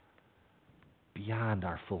beyond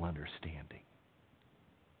our full understanding.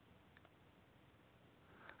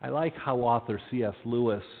 I like how author C.S.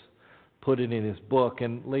 Lewis put it in his book,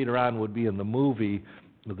 and later on would be in the movie,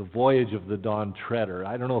 The Voyage of the Dawn Treader.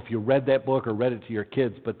 I don't know if you read that book or read it to your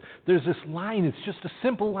kids, but there's this line, it's just a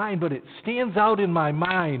simple line, but it stands out in my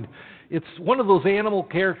mind. It's one of those animal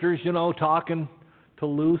characters, you know, talking to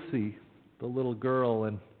Lucy, the little girl,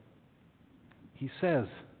 and he says,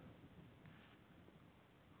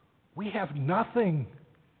 "We have nothing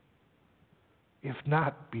if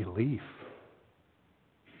not belief."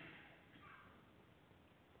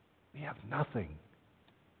 We have nothing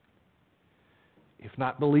if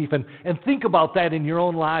not belief. And think about that in your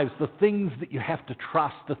own lives, the things that you have to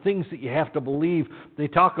trust, the things that you have to believe. They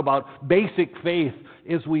talk about basic faith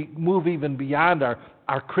as we move even beyond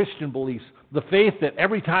our Christian beliefs. The faith that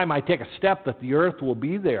every time I take a step that the earth will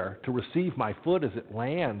be there to receive my foot as it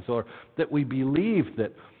lands, or that we believe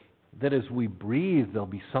that as we breathe there'll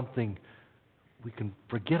be something, we can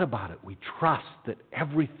forget about it. We trust that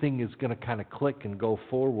everything is going to kind of click and go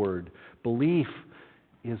forward. Belief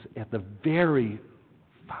is at the very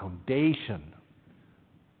foundation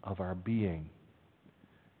of our being.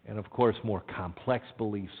 And of course, more complex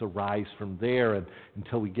beliefs arise from there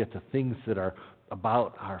until we get to things that are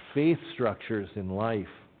about our faith structures in life.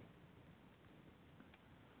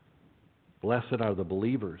 Blessed are the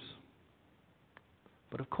believers.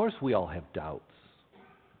 But of course we all have doubts.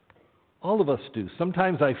 All of us do.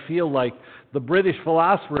 Sometimes I feel like the British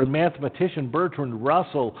philosopher and mathematician Bertrand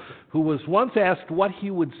Russell, who was once asked what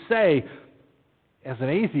he would say as an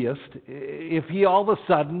atheist if he all of a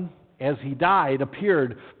sudden, as he died,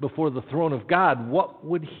 appeared before the throne of God. What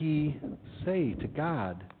would he say to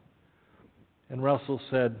God? And Russell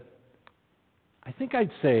said, "I think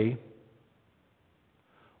I'd say,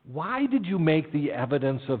 why did you make the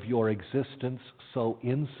evidence of your existence so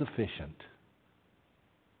insufficient?"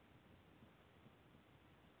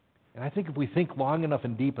 And I think if we think long enough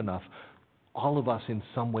and deep enough, all of us in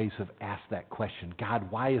some ways have asked that question. God,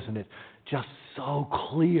 why isn't it just so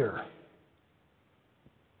clear?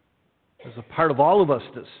 There's a part of all of us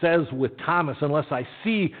that says with Thomas, unless I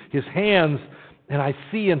see his hands and I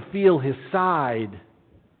see and feel his side,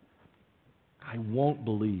 I won't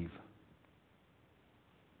believe.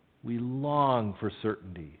 We long for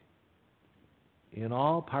certainty in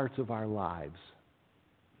all parts of our lives.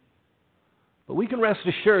 But we can rest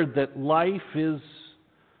assured that life is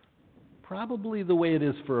probably the way it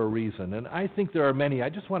is for a reason. And I think there are many. I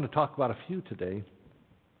just want to talk about a few today.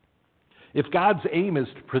 If God's aim is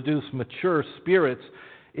to produce mature spirits,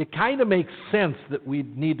 it kind of makes sense that we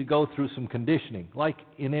need to go through some conditioning, like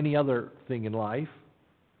in any other thing in life.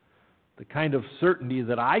 The kind of certainty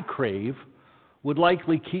that I crave would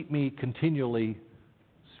likely keep me continually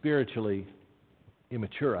spiritually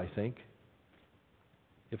immature, I think.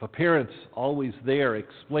 If a parent's always there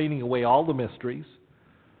explaining away all the mysteries,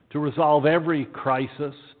 to resolve every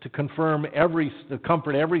crisis, to comfort every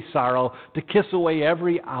sorrow, to kiss away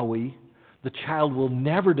every owie, the child will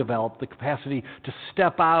never develop the capacity to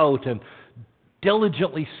step out and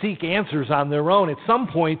diligently seek answers on their own. At some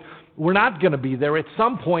point, we're not going to be there. At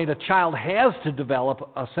some point, a child has to develop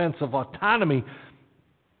a sense of autonomy.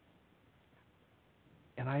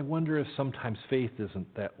 And I wonder if sometimes faith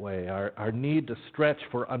isn't that way. Our need to stretch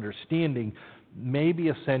for understanding may be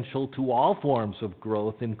essential to all forms of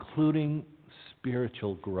growth, including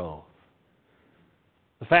spiritual growth.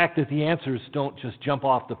 The fact that the answers don't just jump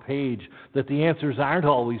off the page, that the answers aren't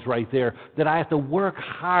always right there, that I have to work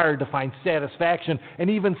hard to find satisfaction, and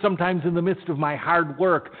even sometimes in the midst of my hard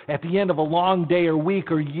work, at the end of a long day or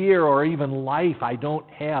week or year or even life, I don't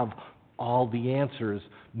have all the answers.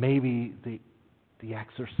 Maybe the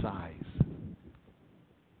exercise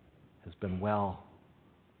has been well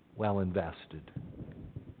invested.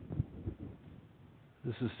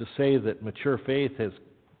 This is to say that mature faith has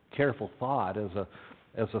careful thought as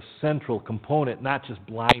as a central component, not just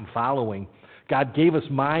blind following. God gave us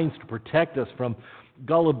minds to protect us from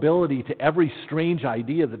gullibility to every strange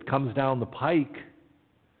idea that comes down the pike.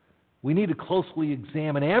 We need to closely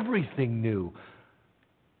examine everything new.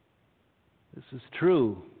 This is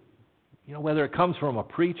true. You know, whether it comes from a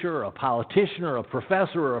preacher or a politician or a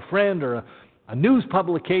professor or a friend or a news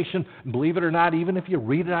publication, and believe it or not, even if you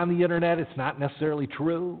read it on the internet, it's not necessarily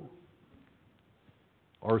true.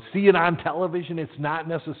 Or see it on television, it's not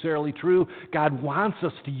necessarily true. God wants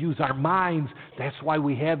us to use our minds. That's why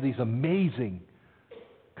we have these amazing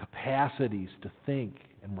capacities to think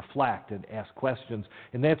and reflect and ask questions.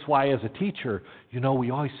 And that's why as a teacher, you know,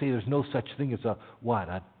 we always say there's no such thing as a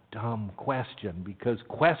dumb question, because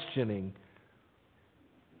questioning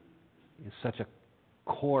is such a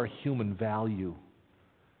core human value.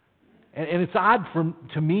 And it's odd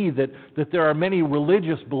to me that there are many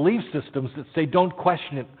religious belief systems that say, don't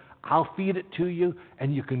question it, I'll feed it to you,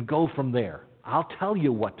 and you can go from there. I'll tell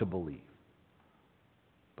you what to believe.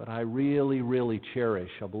 But I really, really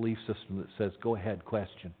cherish a belief system that says, go ahead,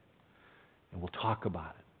 question, and we'll talk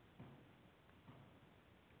about it.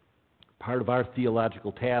 Part of our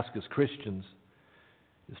theological task as Christians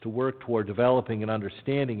is to work toward developing an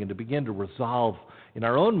understanding and to begin to resolve in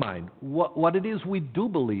our own mind what it is we do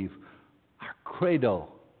believe. Our credo,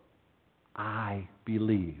 I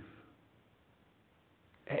believe.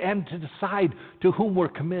 And to decide to whom we're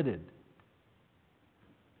committed.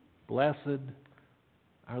 Blessed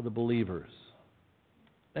are the believers.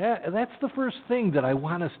 That's the first thing that I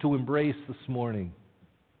want us to embrace this morning.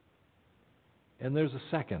 And there's a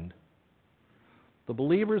second. The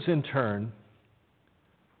believers, in turn,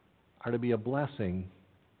 are to be a blessing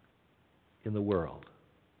in the world.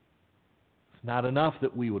 It's not enough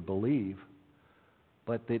that we would believe,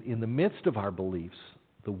 but that in the midst of our beliefs,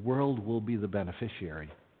 the world will be the beneficiary.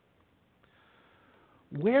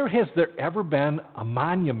 Where has there ever been a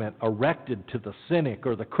monument erected to the cynic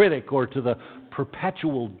or the critic or to the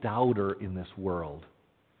perpetual doubter in this world?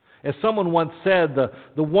 As someone once said,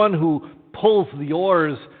 the one who pulls the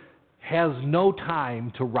oars has no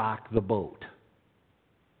time to rock the boat.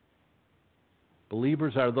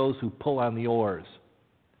 Believers are those who pull on the oars.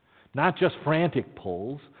 Not just frantic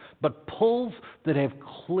pulls, but pulls that have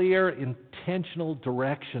clear, intentional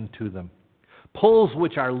direction to them. Pulls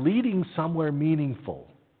which are leading somewhere meaningful.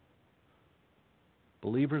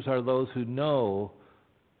 Believers are those who know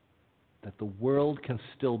that the world can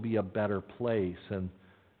still be a better place, and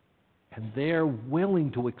they're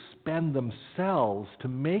willing to expend themselves to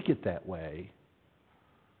make it that way.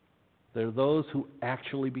 They're those who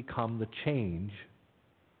actually become the change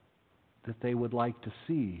that they would like to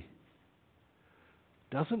see.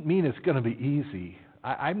 Doesn't mean it's going to be easy.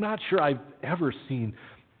 I'm not sure I've ever seen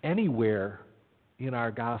anywhere in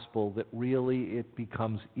our gospel that really it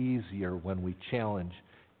becomes easier when we challenge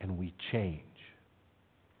and we change.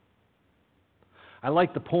 I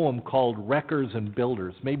like the poem called Wreckers and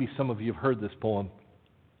Builders. Maybe some of you have heard this poem,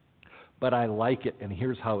 but I like it, and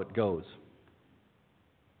here's how it goes.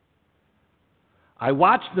 I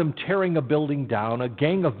watched them tearing a building down, a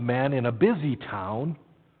gang of men in a busy town.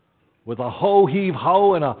 With a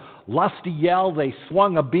ho-heave-ho and a lusty yell, they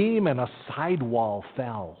swung a beam and a sidewall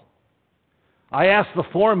fell. I asked the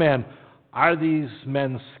foreman, are these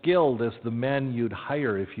men skilled as the men you'd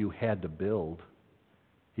hire if you had to build?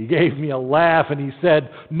 He gave me a laugh and he said,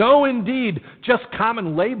 no, indeed, just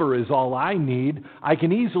common labor is all I need. I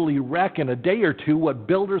can easily wreck in a day or two what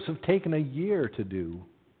builders have taken a year to do.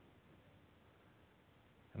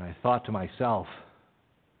 And I thought to myself,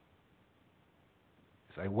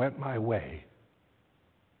 as I went my way,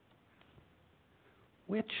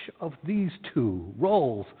 which of these two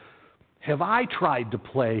roles have I tried to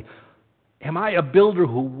play? Am I a builder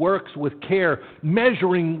who works with care,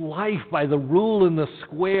 measuring life by the rule in the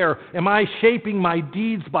square? Am I shaping my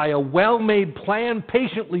deeds by a well-made plan,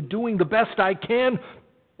 patiently doing the best I can?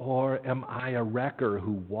 Or am I a wrecker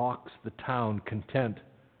who walks the town content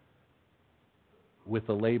with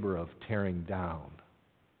the labor of tearing down?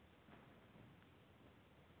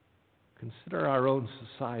 Consider our own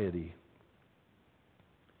society.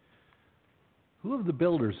 Who have the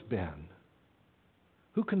builders been?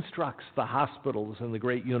 Who constructs the hospitals and the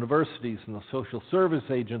great universities and the social service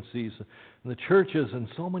agencies and the churches and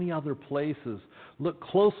so many other places? Look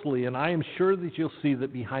closely, and I am sure that you'll see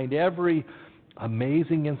that behind every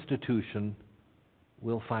amazing institution,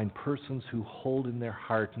 we'll find persons who hold in their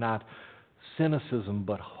heart not cynicism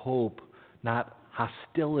but hope, not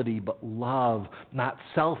hostility but love, not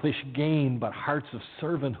selfish gain but hearts of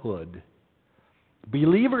servanthood.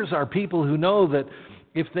 Believers are people who know that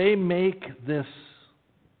if they make this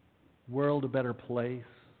world a better place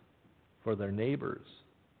for their neighbors,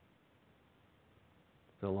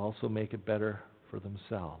 they'll also make it better for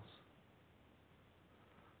themselves.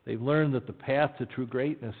 They've learned that the path to true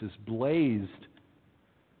greatness is blazed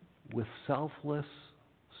with selfless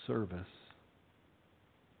service.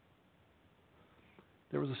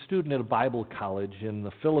 There was a student at a Bible college in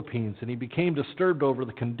the Philippines, and he became disturbed over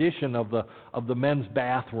the condition of the men's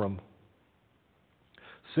bathroom.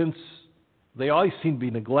 Since they always seemed to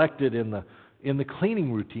be neglected in the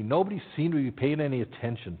cleaning routine, nobody seemed to be paying any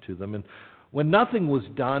attention to them. And when nothing was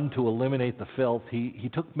done to eliminate the filth, he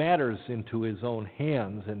took matters into his own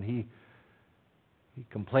hands, and he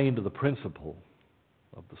complained to the principal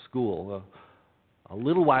of the school. A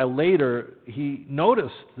little while later, he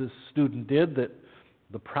noticed, this student did, that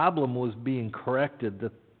the problem was being corrected,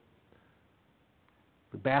 that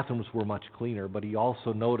the bathrooms were much cleaner, but he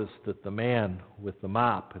also noticed that the man with the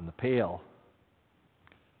mop and the pail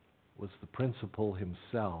was the principal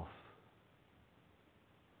himself.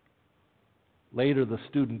 Later, the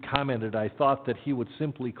student commented, "I thought that he would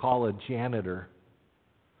simply call a janitor,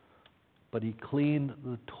 but he cleaned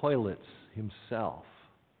the toilets himself."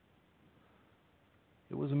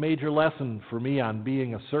 It was a major lesson for me on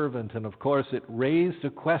being a servant, and of course it raised a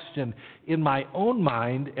question in my own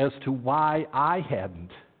mind as to why I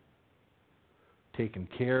hadn't taken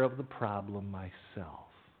care of the problem myself.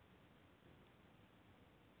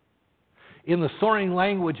 In the soaring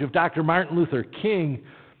language of Dr. Martin Luther King,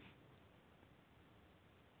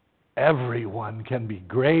 everyone can be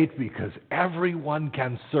great because everyone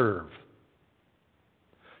can serve.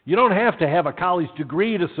 You don't have to have a college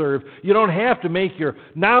degree to serve. You don't have to make your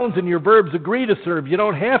nouns and your verbs agree to serve. You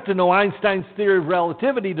don't have to know Einstein's theory of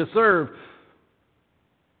relativity to serve.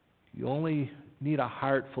 You only need a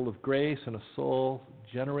heart full of grace and a soul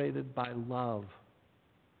generated by love.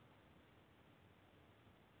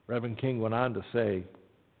 Reverend King went on to say,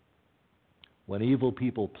 "When evil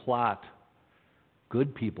people plot,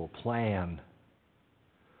 good people plan.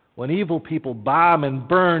 When evil people bomb and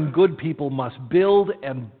burn, good people must build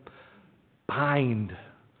and bind.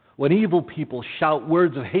 When evil people shout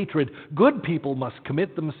words of hatred, good people must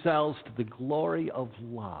commit themselves to the glory of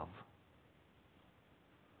love."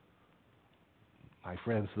 My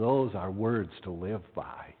friends, those are words to live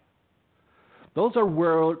by. Those are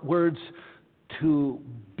words to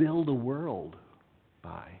build a world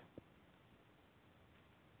by.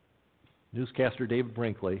 Newscaster David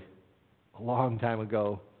Brinkley, a long time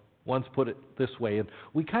ago, once put it this way, and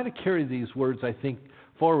we kind of carry these words, I think,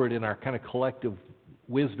 forward in our kind of collective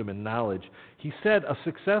wisdom and knowledge. He said, "A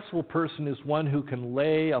successful person is one who can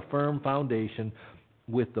lay a firm foundation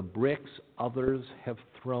with the bricks others have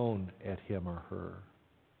thrown at him or her."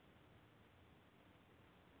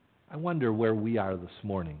 I wonder where we are this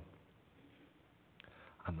morning.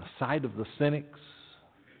 On the side of the cynics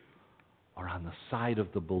or on the side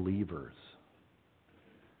of the believers?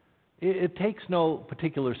 It takes no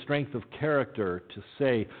particular strength of character to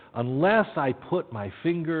say, unless I put my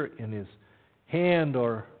finger in his hand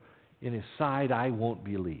or in his side, I won't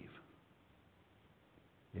believe.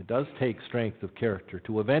 It does take strength of character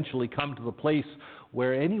to eventually come to the place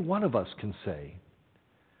where any one of us can say,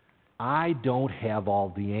 I don't have all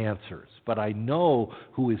the answers, but I know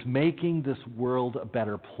who is making this world a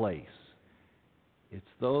better place.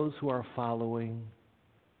 It's those who are following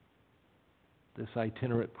this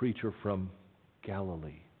itinerant preacher from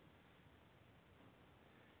Galilee.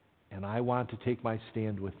 And I want to take my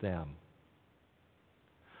stand with them.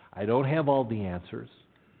 I don't have all the answers,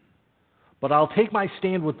 but I'll take my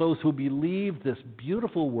stand with those who believe this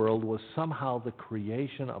beautiful world was somehow the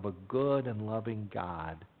creation of a good and loving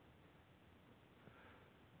God.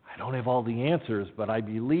 I don't have all the answers, but I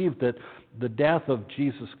believe that the death of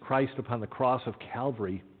Jesus Christ upon the cross of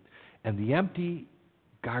Calvary and the empty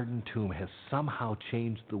garden tomb has somehow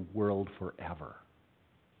changed the world forever.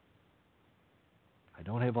 I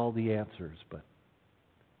don't have all the answers, but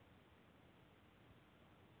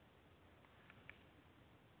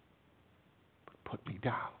put me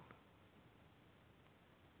down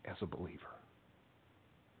as a believer.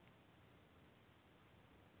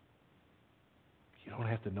 You don't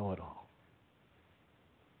have to know it all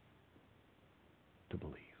to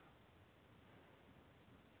believe.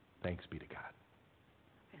 Thanks be to God.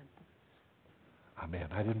 Amen.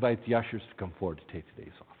 I'd invite the ushers to come forward to take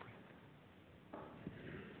today's offering.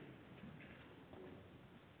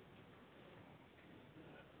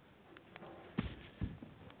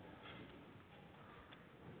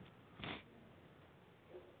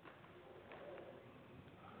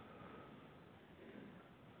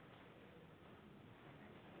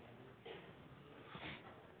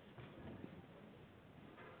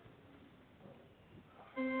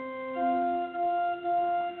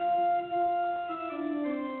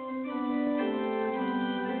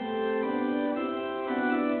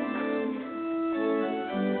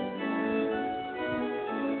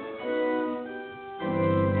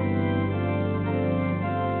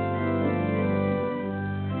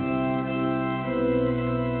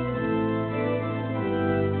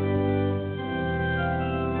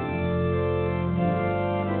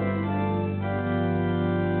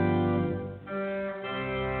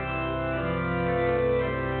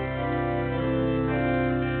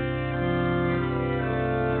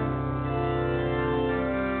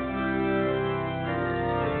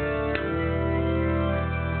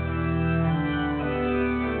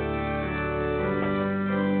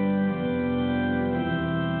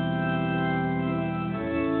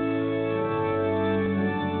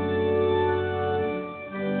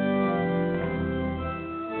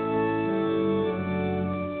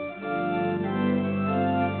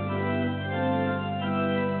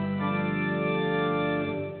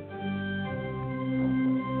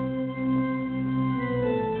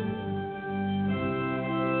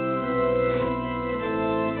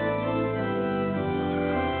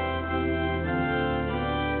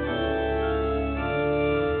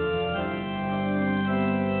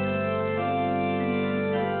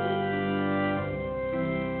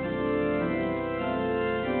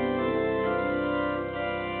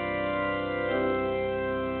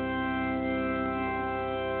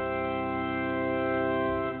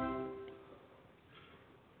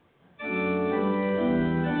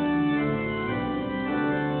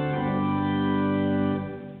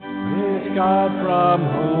 God from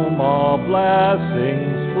whom all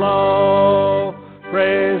blessings flow.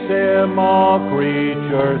 Praise Him, all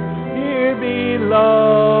creatures here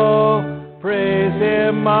below. Praise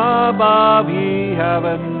Him above, ye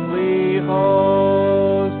heavenly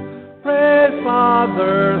hosts. Praise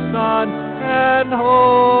Father, Son, and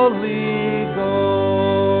Holy Ghost.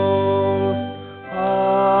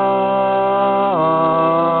 Amen.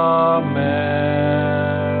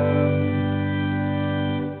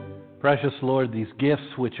 Precious Lord, these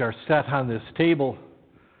gifts which are set on this table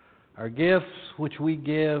are gifts which we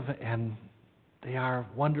give, and they are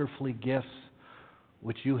wonderfully gifts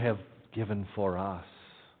which you have given for us.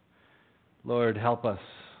 Lord, help us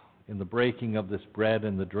in the breaking of this bread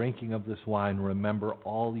and the drinking of this wine. Remember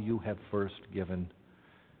all you have first given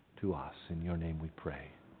to us. In your name we pray.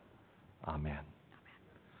 Amen.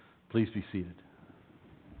 Please be seated.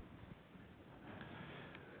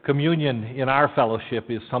 Communion in our fellowship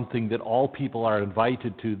is something that all people are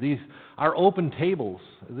invited to. These are open tables.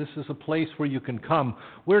 This is a place where you can come.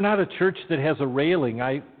 We're not a church that has a railing.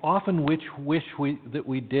 I often wish that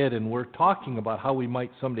we did, and we're talking about how we might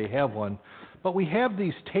someday have one. But we have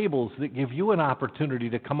these tables that give you an opportunity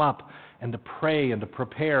to come up and to pray and to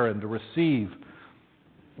prepare and to receive.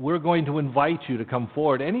 We're going to invite you to come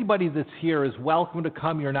forward. Anybody that's here is welcome to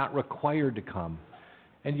come. You're not required to come.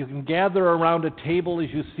 And you can gather around a table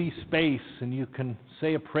as you see space, and you can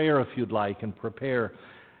say a prayer if you'd like and prepare.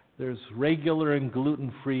 There's regular and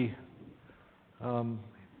gluten-free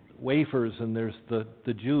wafers, and there's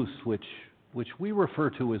the juice, which we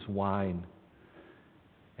refer to as wine.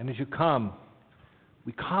 And as you come,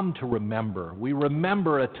 we come to remember. We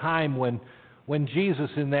remember a time when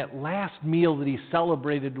Jesus, in that last meal that he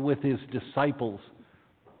celebrated with his disciples,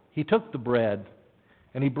 he took the bread,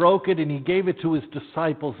 and he broke it, and he gave it to his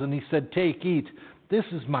disciples, and he said, "Take, eat. This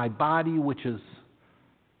is my body, which is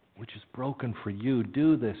broken for you.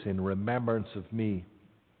 Do this in remembrance of me."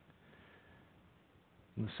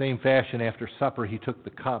 In the same fashion, after supper, he took the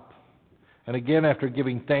cup. And again, after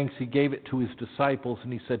giving thanks, he gave it to his disciples,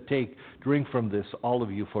 and he said, "Take, drink from this, all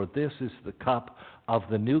of you, for this is the cup of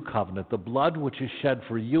the new covenant, the blood which is shed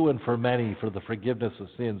for you and for many for the forgiveness of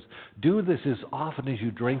sins. Do this as often as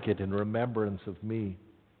you drink it in remembrance of me."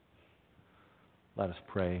 Let us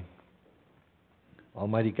pray.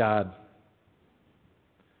 Almighty God,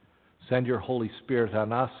 send your Holy Spirit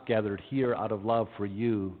on us gathered here out of love for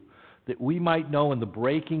you, that we might know in the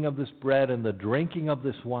breaking of this bread and the drinking of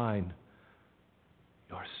this wine,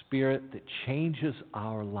 your Spirit that changes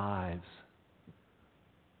our lives.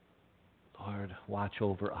 Lord, watch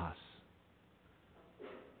over us.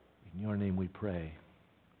 In your name we pray.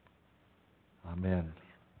 Amen.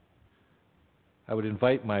 I would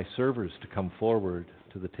invite my servers to come forward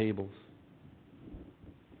to the tables.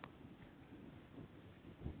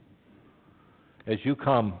 As you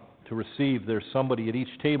come to receive, there's somebody at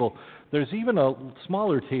each table. There's even a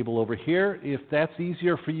smaller table over here. If that's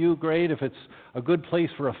easier for you, great. If it's a good place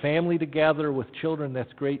for a family to gather with children,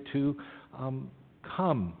 that's great too.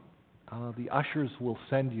 Come. The ushers will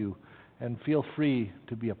send you, and feel free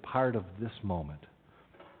to be a part of this moment.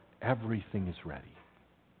 Everything is ready.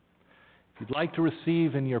 If you'd like to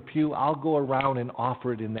receive in your pew, I'll go around and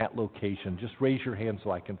offer it in that location. Just raise your hand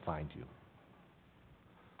so I can find you.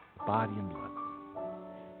 Body and blood.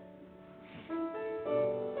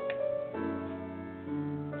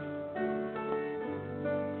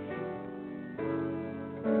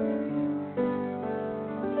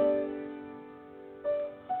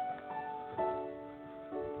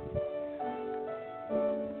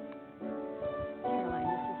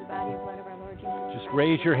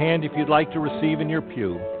 Raise your hand if you'd like to receive in your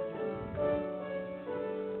pew.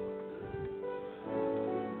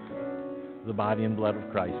 The body and blood of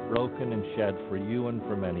Christ, broken and shed for you and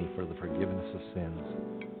for many for the forgiveness of sins.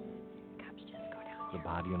 The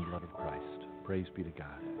body and blood of Christ. Praise be to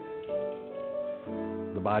God.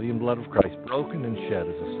 The body and blood of Christ, broken and shed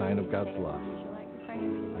as a sign of God's love.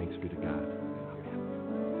 Thanks be to God.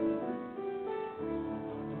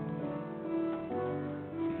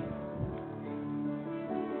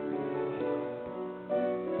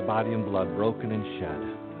 Body and blood broken and shed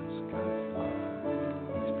as God's love.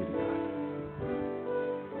 Thanks be to God.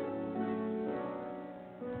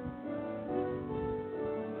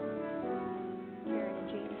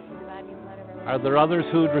 Are there others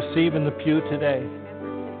who would receive in the pew today?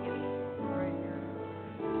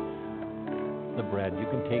 The bread, you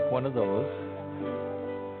can take one of those.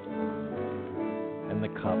 And the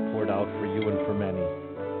cup poured out for you and for many.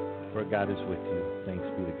 For God is with you. Thanks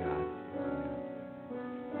be to God.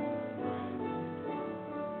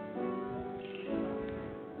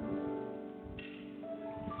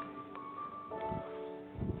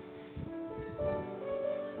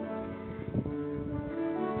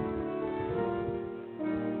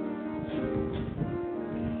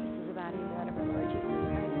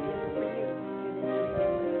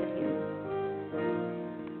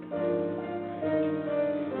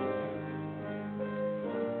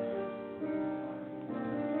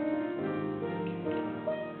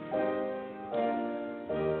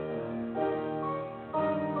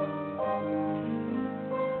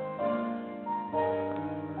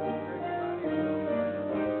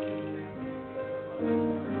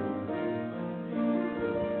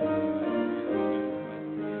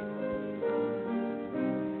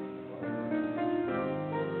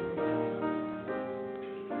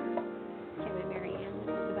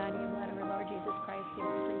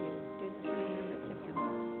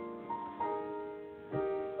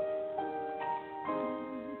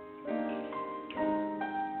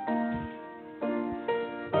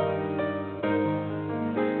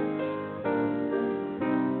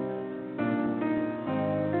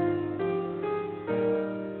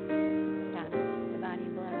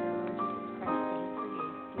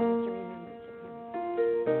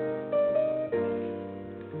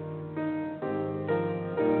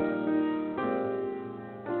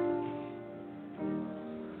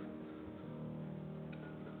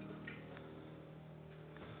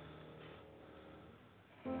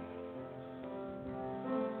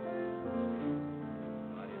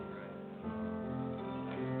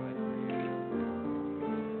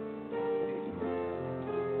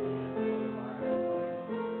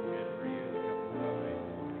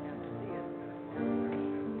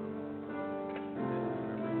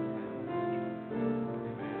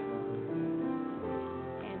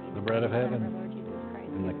 the bread of Of our heaven Lord Jesus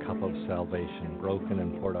Christ. and the cup of salvation, broken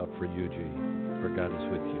and poured out for you, G. For God is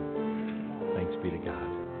with you. Thanks be to God.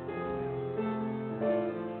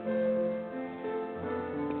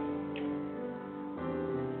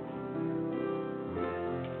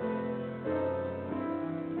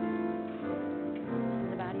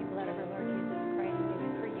 The body and blood of our Lord Jesus Christ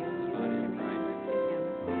given for you. Use this in remembrance of him.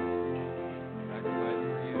 Sacrifice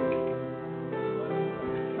for you.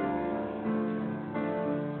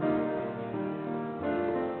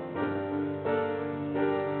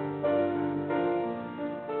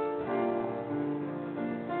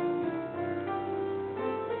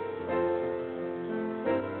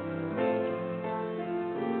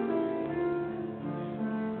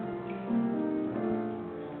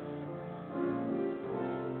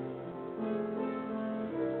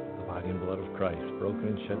 The body and blood of Christ, broken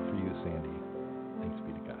and shed for you, Sandy. Thanks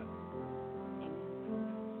be to God.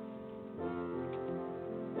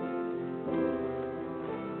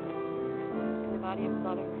 The body and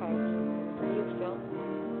blood of Christ for you, Phil,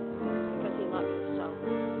 because he loves you so.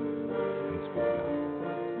 Thanks be to God.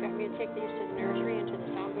 You want me to take these to the nursery and to the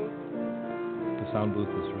sound booth? The sound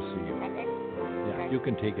booth is received. Okay. Yeah, you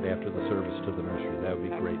can take it after the service to the nursery. That would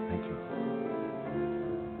be great. Thank you.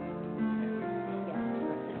 Yes,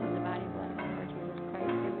 this is the body and blood of our Lord Jesus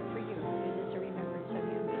Christ given for you. Use this in remembrance of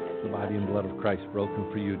him. Because The he body loves and you. blood of Christ broken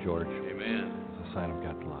for you, George. Amen. It's a sign of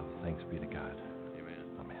God's love. Thanks be to God. Amen.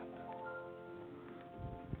 Amen.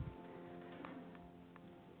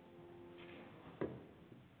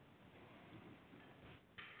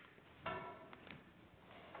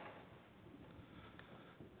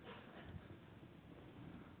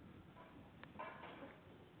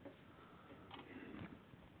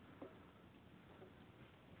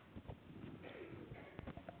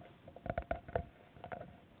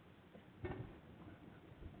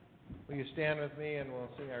 Will you stand with me and we'll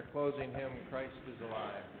sing our closing hymn, Christ is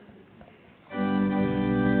Alive.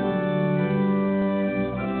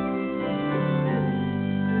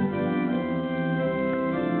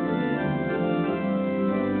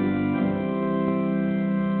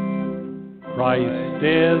 Christ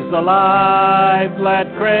is alive, let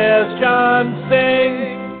Christians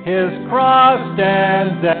sing. His cross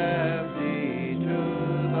stands Empty to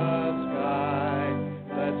the sky,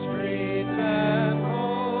 let streets and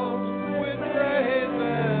homes with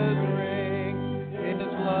praises ring. His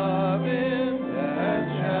love in death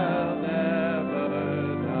shall never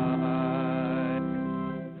die.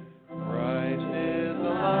 Christ is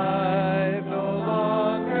alive, no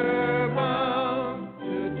longer bound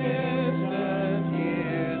to distant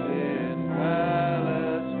years in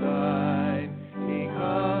Palestine. He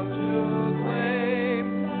comes to claim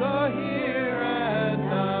the here and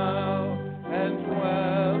now, and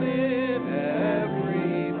dwell in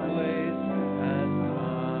every place and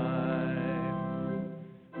time.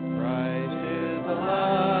 Christ is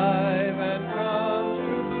alive and comes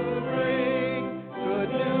to bring good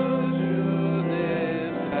news to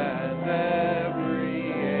this and every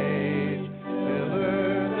age.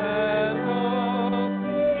 Pillars and all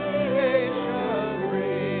creation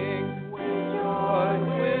ring with joy,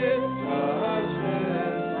 with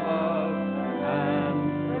justice, love, and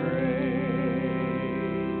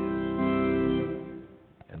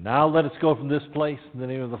praise. And now let us go from this place in the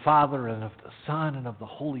name of the Father, and of the Son, and of the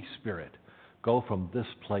Holy Spirit. Go from this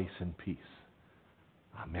place in peace.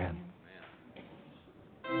 Amen.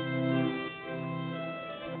 Amen.